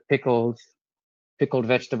sauce, like pickles, pickled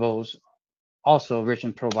vegetables, also rich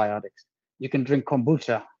in probiotics. You can drink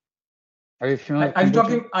kombucha. Are you familiar with Are you kombucha?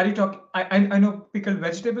 talking? Are you talking? I know pickled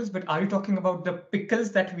vegetables, but are you talking about the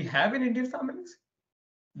pickles that we have in Indian families?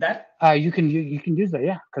 That You can use that,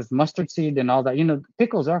 yeah, because mustard seed and all that.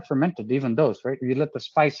 Pickles are fermented, even those, right? You let the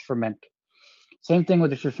spice ferment. Same thing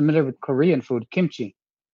with, if you're familiar with Korean food, kimchi.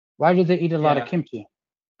 Why do they eat a lot of yeah. kimchi?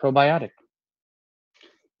 Probiotic.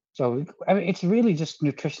 So I mean, it's really just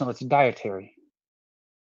nutritional. It's dietary.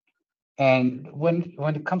 And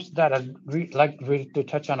when it comes to that, I'd like really to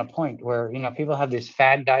touch on a point where people have these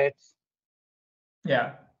fad diets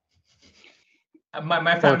Yeah.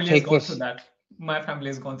 My or family has take gone through this. that. My family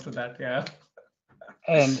has gone through that. Yeah.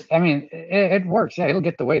 And I mean, it works. Yeah, it'll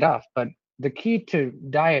get the weight off. But the key to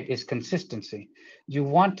diet is consistency. You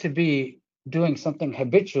want to be doing something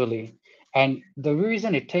habitually. And the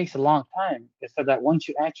reason it takes a long time is so that once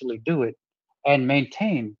you actually do it and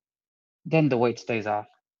maintain, then the weight stays off.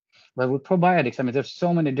 But with probiotics, I mean, there's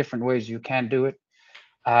so many different ways you can do it.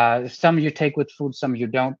 Some you take with food, some you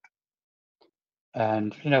don't.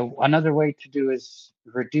 And another way to do is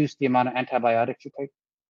reduce the amount of antibiotics you take.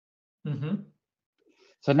 Mm-hmm.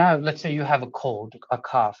 So now, let's say you have a cold, a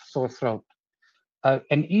cough, sore throat.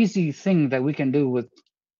 An easy thing that we can do with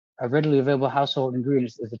a readily available household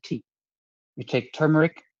ingredients is a tea. You take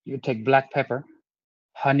turmeric, you take black pepper,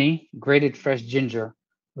 honey, grated fresh ginger,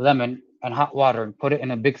 lemon, and hot water, and put it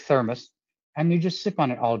in a big thermos, and you just sip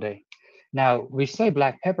on it all day. Now, we say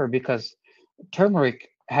black pepper because turmeric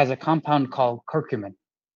has a compound called curcumin.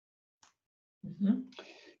 Mm-hmm.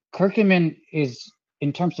 Curcumin is,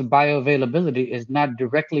 in terms of bioavailability, is not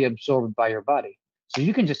directly absorbed by your body. So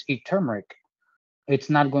you can just eat turmeric. It's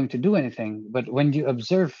not going to do anything. But when you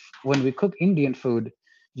observe, when we cook Indian food,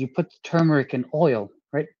 you put turmeric in oil,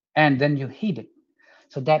 right? And then you heat it.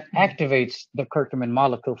 So that activates the curcumin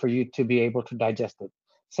molecule for you to be able to digest it.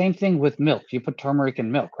 Same thing with milk. You put turmeric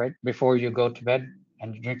in milk, right? Before you go to bed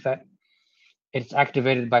and you drink that. It's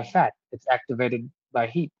activated by fat. It's activated by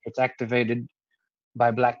heat. It's activated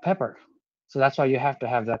by black pepper. So that's why you have to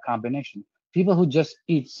have that combination. People who just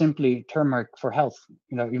eat simply turmeric for health,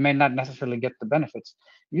 you may not necessarily get the benefits.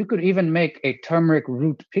 You could even make a turmeric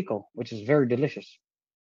root pickle, which is very delicious.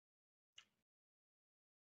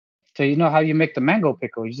 So you know how you make the mango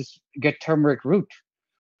pickle? You just get turmeric root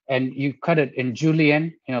and you cut it in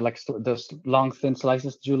julienne, like those long thin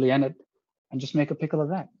slices, julienne it, and just make a pickle of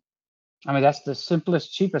that. I mean, that's the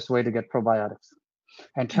simplest, cheapest way to get probiotics.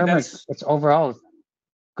 And turmeric, That's it's overall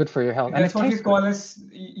good for your health, and that's it what we tastes good. call as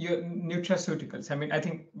your nutraceuticals. I mean, I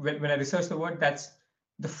think when I researched the word, that's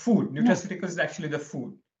the food. Yeah. Nutraceuticals is actually the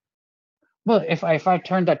food. Well, if I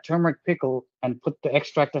turn that turmeric pickle and put the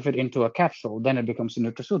extract of it into a capsule, then it becomes a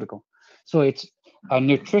nutraceutical. So it's a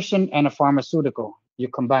nutrition and a pharmaceutical. You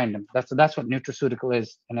combine them. That's what nutraceutical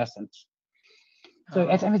is in essence. So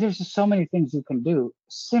I Oh, mean, there's just so many things you can do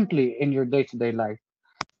simply in your day-to-day life.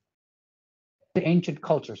 The ancient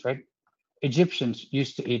cultures, right? Egyptians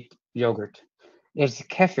used to eat yogurt. There's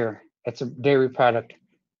kefir. It's a dairy product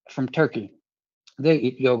from Turkey. They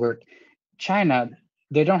eat yogurt. China,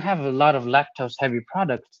 they don't have a lot of lactose heavy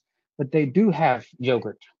products, but they do have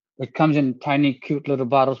yogurt. It comes in tiny, cute little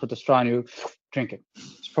bottles with a straw and you drink it.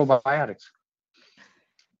 It's probiotics.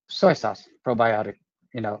 Soy sauce, probiotic.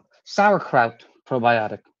 Sauerkraut,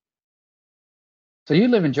 probiotic. So you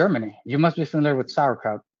live in Germany. You must be familiar with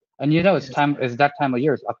sauerkraut. And yes. it's that time of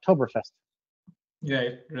year, it's Oktoberfest.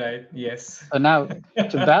 Right, right, yes. So now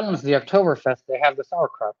to balance the Oktoberfest, they have the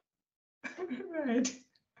sauerkraut. Right.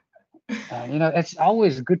 And it's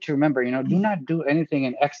always good to remember, do not do anything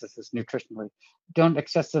in excesses nutritionally. Don't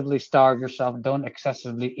excessively starve yourself. Don't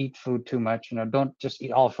excessively eat food too much. Don't just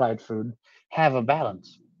eat all fried food. Have a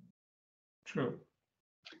balance. True.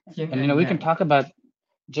 Yin And and we can yang. talk about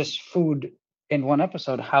just food in one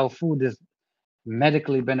episode, how food is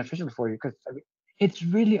medically beneficial for you, because it's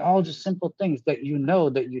really all just simple things that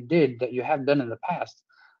that you did, that you have done in the past,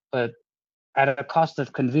 but at a cost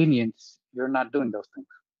of convenience, you're not doing those things.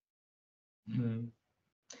 Hmm.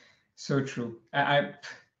 So true. I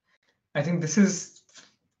think this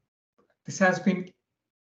has been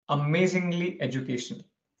amazingly educational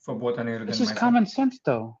for both Anirudh It's and just myself. common sense,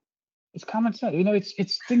 though. It's common sense.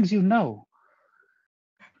 It's things you know.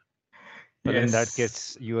 Well, in that Yes.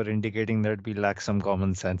 case, you are indicating that we lack some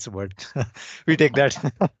common sense, but we take that.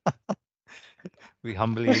 We It's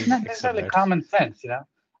humbly not accept necessarily that. common sense.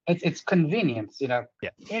 It's convenience. Yeah.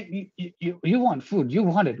 You want food. You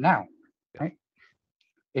want it now, Yeah. right?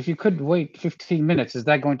 If you could wait 15 minutes, is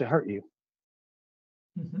that going to hurt you?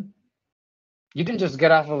 Mhm. You can just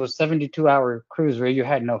get off of a 72-hour cruise where you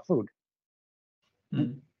had no food. Right?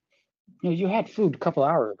 Mm. You had food a couple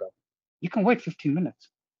hours ago. You can wait 15 minutes.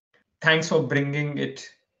 Thanks for bringing it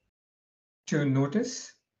to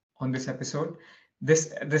notice on this episode.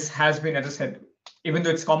 This has been, as I said, even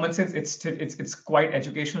though it's common sense, it's quite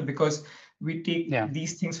educational because we take Yeah,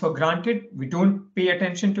 these things for granted. We don't pay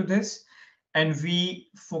attention to this, and we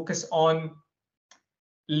focus on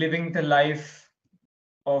living the life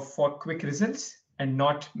of for quick results and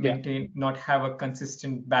yeah. not have a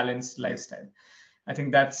consistent balanced lifestyle. I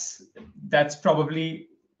think that's probably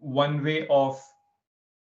one way of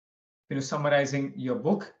summarizing your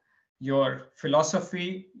book, your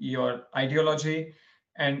philosophy, your ideology,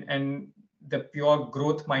 and the pure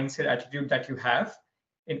growth mindset attitude that you have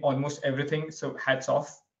in almost everything. So hats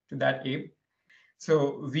off to that, Abe.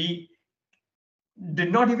 So we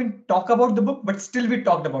did not even talk about the book, but still we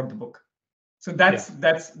talked about the book. So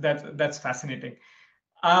that's fascinating.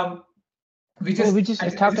 Um, we Well, just we just I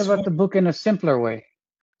talked just about want the book in a simpler way.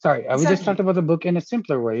 Sorry, we just talked exactly, about the book in a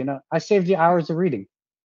simpler way. You know, I saved you hours of reading.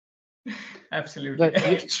 absolutely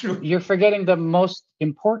But true. you're forgetting the most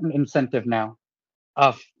important incentive now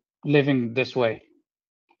of living this way.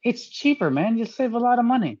 It's cheaper, man. You save a lot of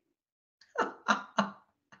money.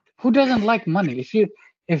 Who doesn't like money?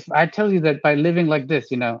 If I tell you that by living like this,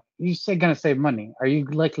 you know, you're gonna save money, are you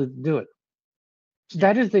likely to do it? So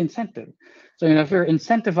Yeah, that is the incentive. So, you know, if you're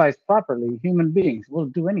incentivized properly, human beings will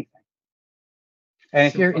do anything. And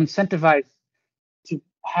if you're super. incentivized to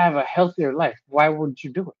have a healthier life, why wouldn't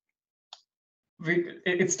you do it?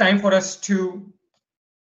 It's time for us to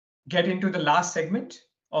get into the last segment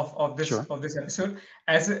of this Sure. episode.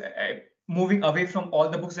 As moving away from all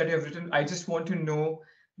the books that you have written, I just want to know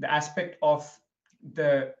the aspect of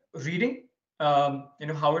the reading,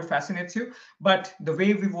 how it fascinates you. But the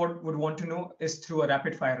way we would want to know is through a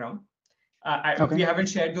rapid fire round. Okay. We haven't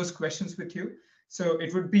shared those questions with you, so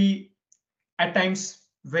it would be at times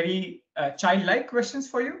very childlike questions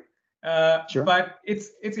for you, Sure. but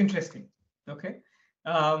it's interesting. Okay,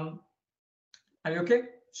 um, are you okay?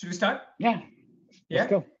 Should we start? Yeah. Let's Yeah.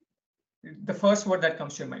 go. The first word that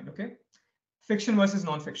comes to your mind. Okay. Fiction versus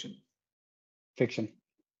non-fiction. Fiction.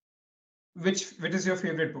 Which is your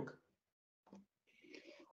favorite book?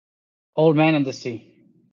 Old Man and the Sea.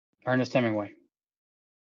 Ernest Hemingway.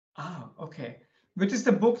 Ah, okay. Which is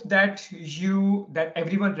the book that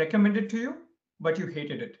everyone recommended to you, but you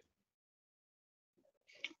hated it?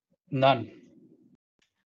 None.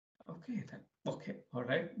 Okay. Okay. All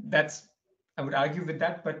right. I would argue with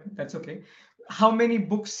that, but that's okay. How many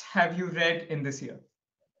books have you read in this year?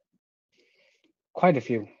 Quite a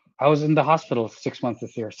few. I was in the hospital for 6 months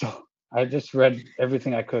this year, so I just read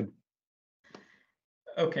everything I could.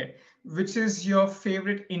 Okay. Which is your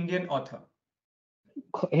favorite Indian author?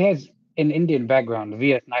 He has an Indian background,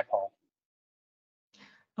 V.S. Naipaul.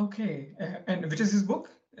 Okay. And which is his book?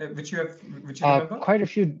 Which you remember? Quite a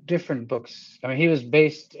few different books. I mean, he was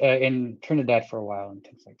based in Trinidad for a while and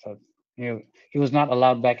things like that. You know, he was not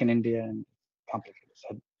allowed back in India and complicated.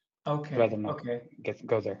 So I'd rather Okay. not Okay.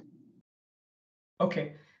 go there.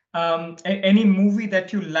 Okay. Any movie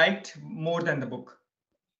that you liked more than the book?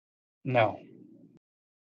 No,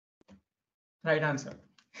 Right answer.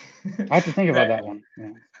 I have to think about Right. that one.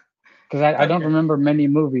 Yeah, because I don't Okay. remember many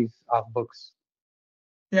movies off books.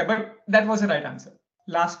 Yeah, but that was the right answer.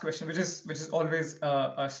 Last question, which is always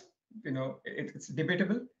it's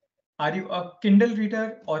debatable. Are you a Kindle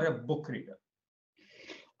reader or a book reader?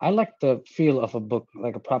 I like the feel of a book,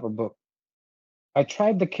 like a proper book. I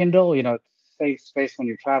tried the Kindle, you know, it saves space when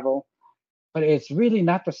you travel, but it's really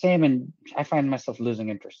not the same, and I find myself losing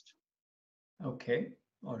interest. Okay.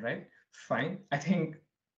 All right. Fine. I think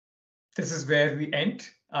this is where we end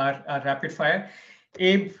our rapid fire.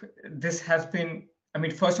 Abe, this has been, I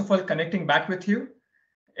mean, first of all, connecting back with you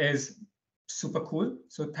is super cool.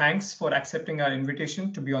 So thanks for accepting our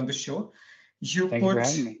invitation to be on the show. You Thank you for put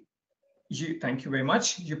having me. you Thank you very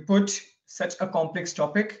much. You put such a complex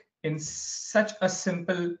topic in such a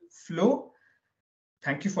simple flow.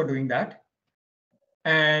 Thank you for doing that.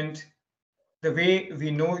 And the way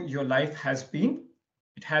we know your life has been,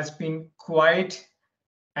 it has been quite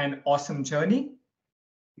an awesome journey.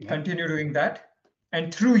 Yeah. Continue doing that.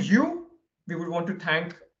 And through you, we would want to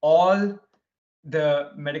thank all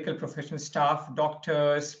the medical professional staff,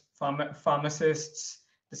 doctors, pharmacists,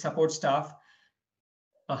 the support staff,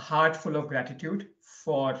 a heart full of gratitude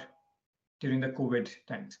for during the COVID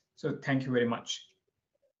times. So thank you very much.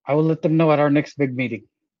 I will let them know at our next big meeting.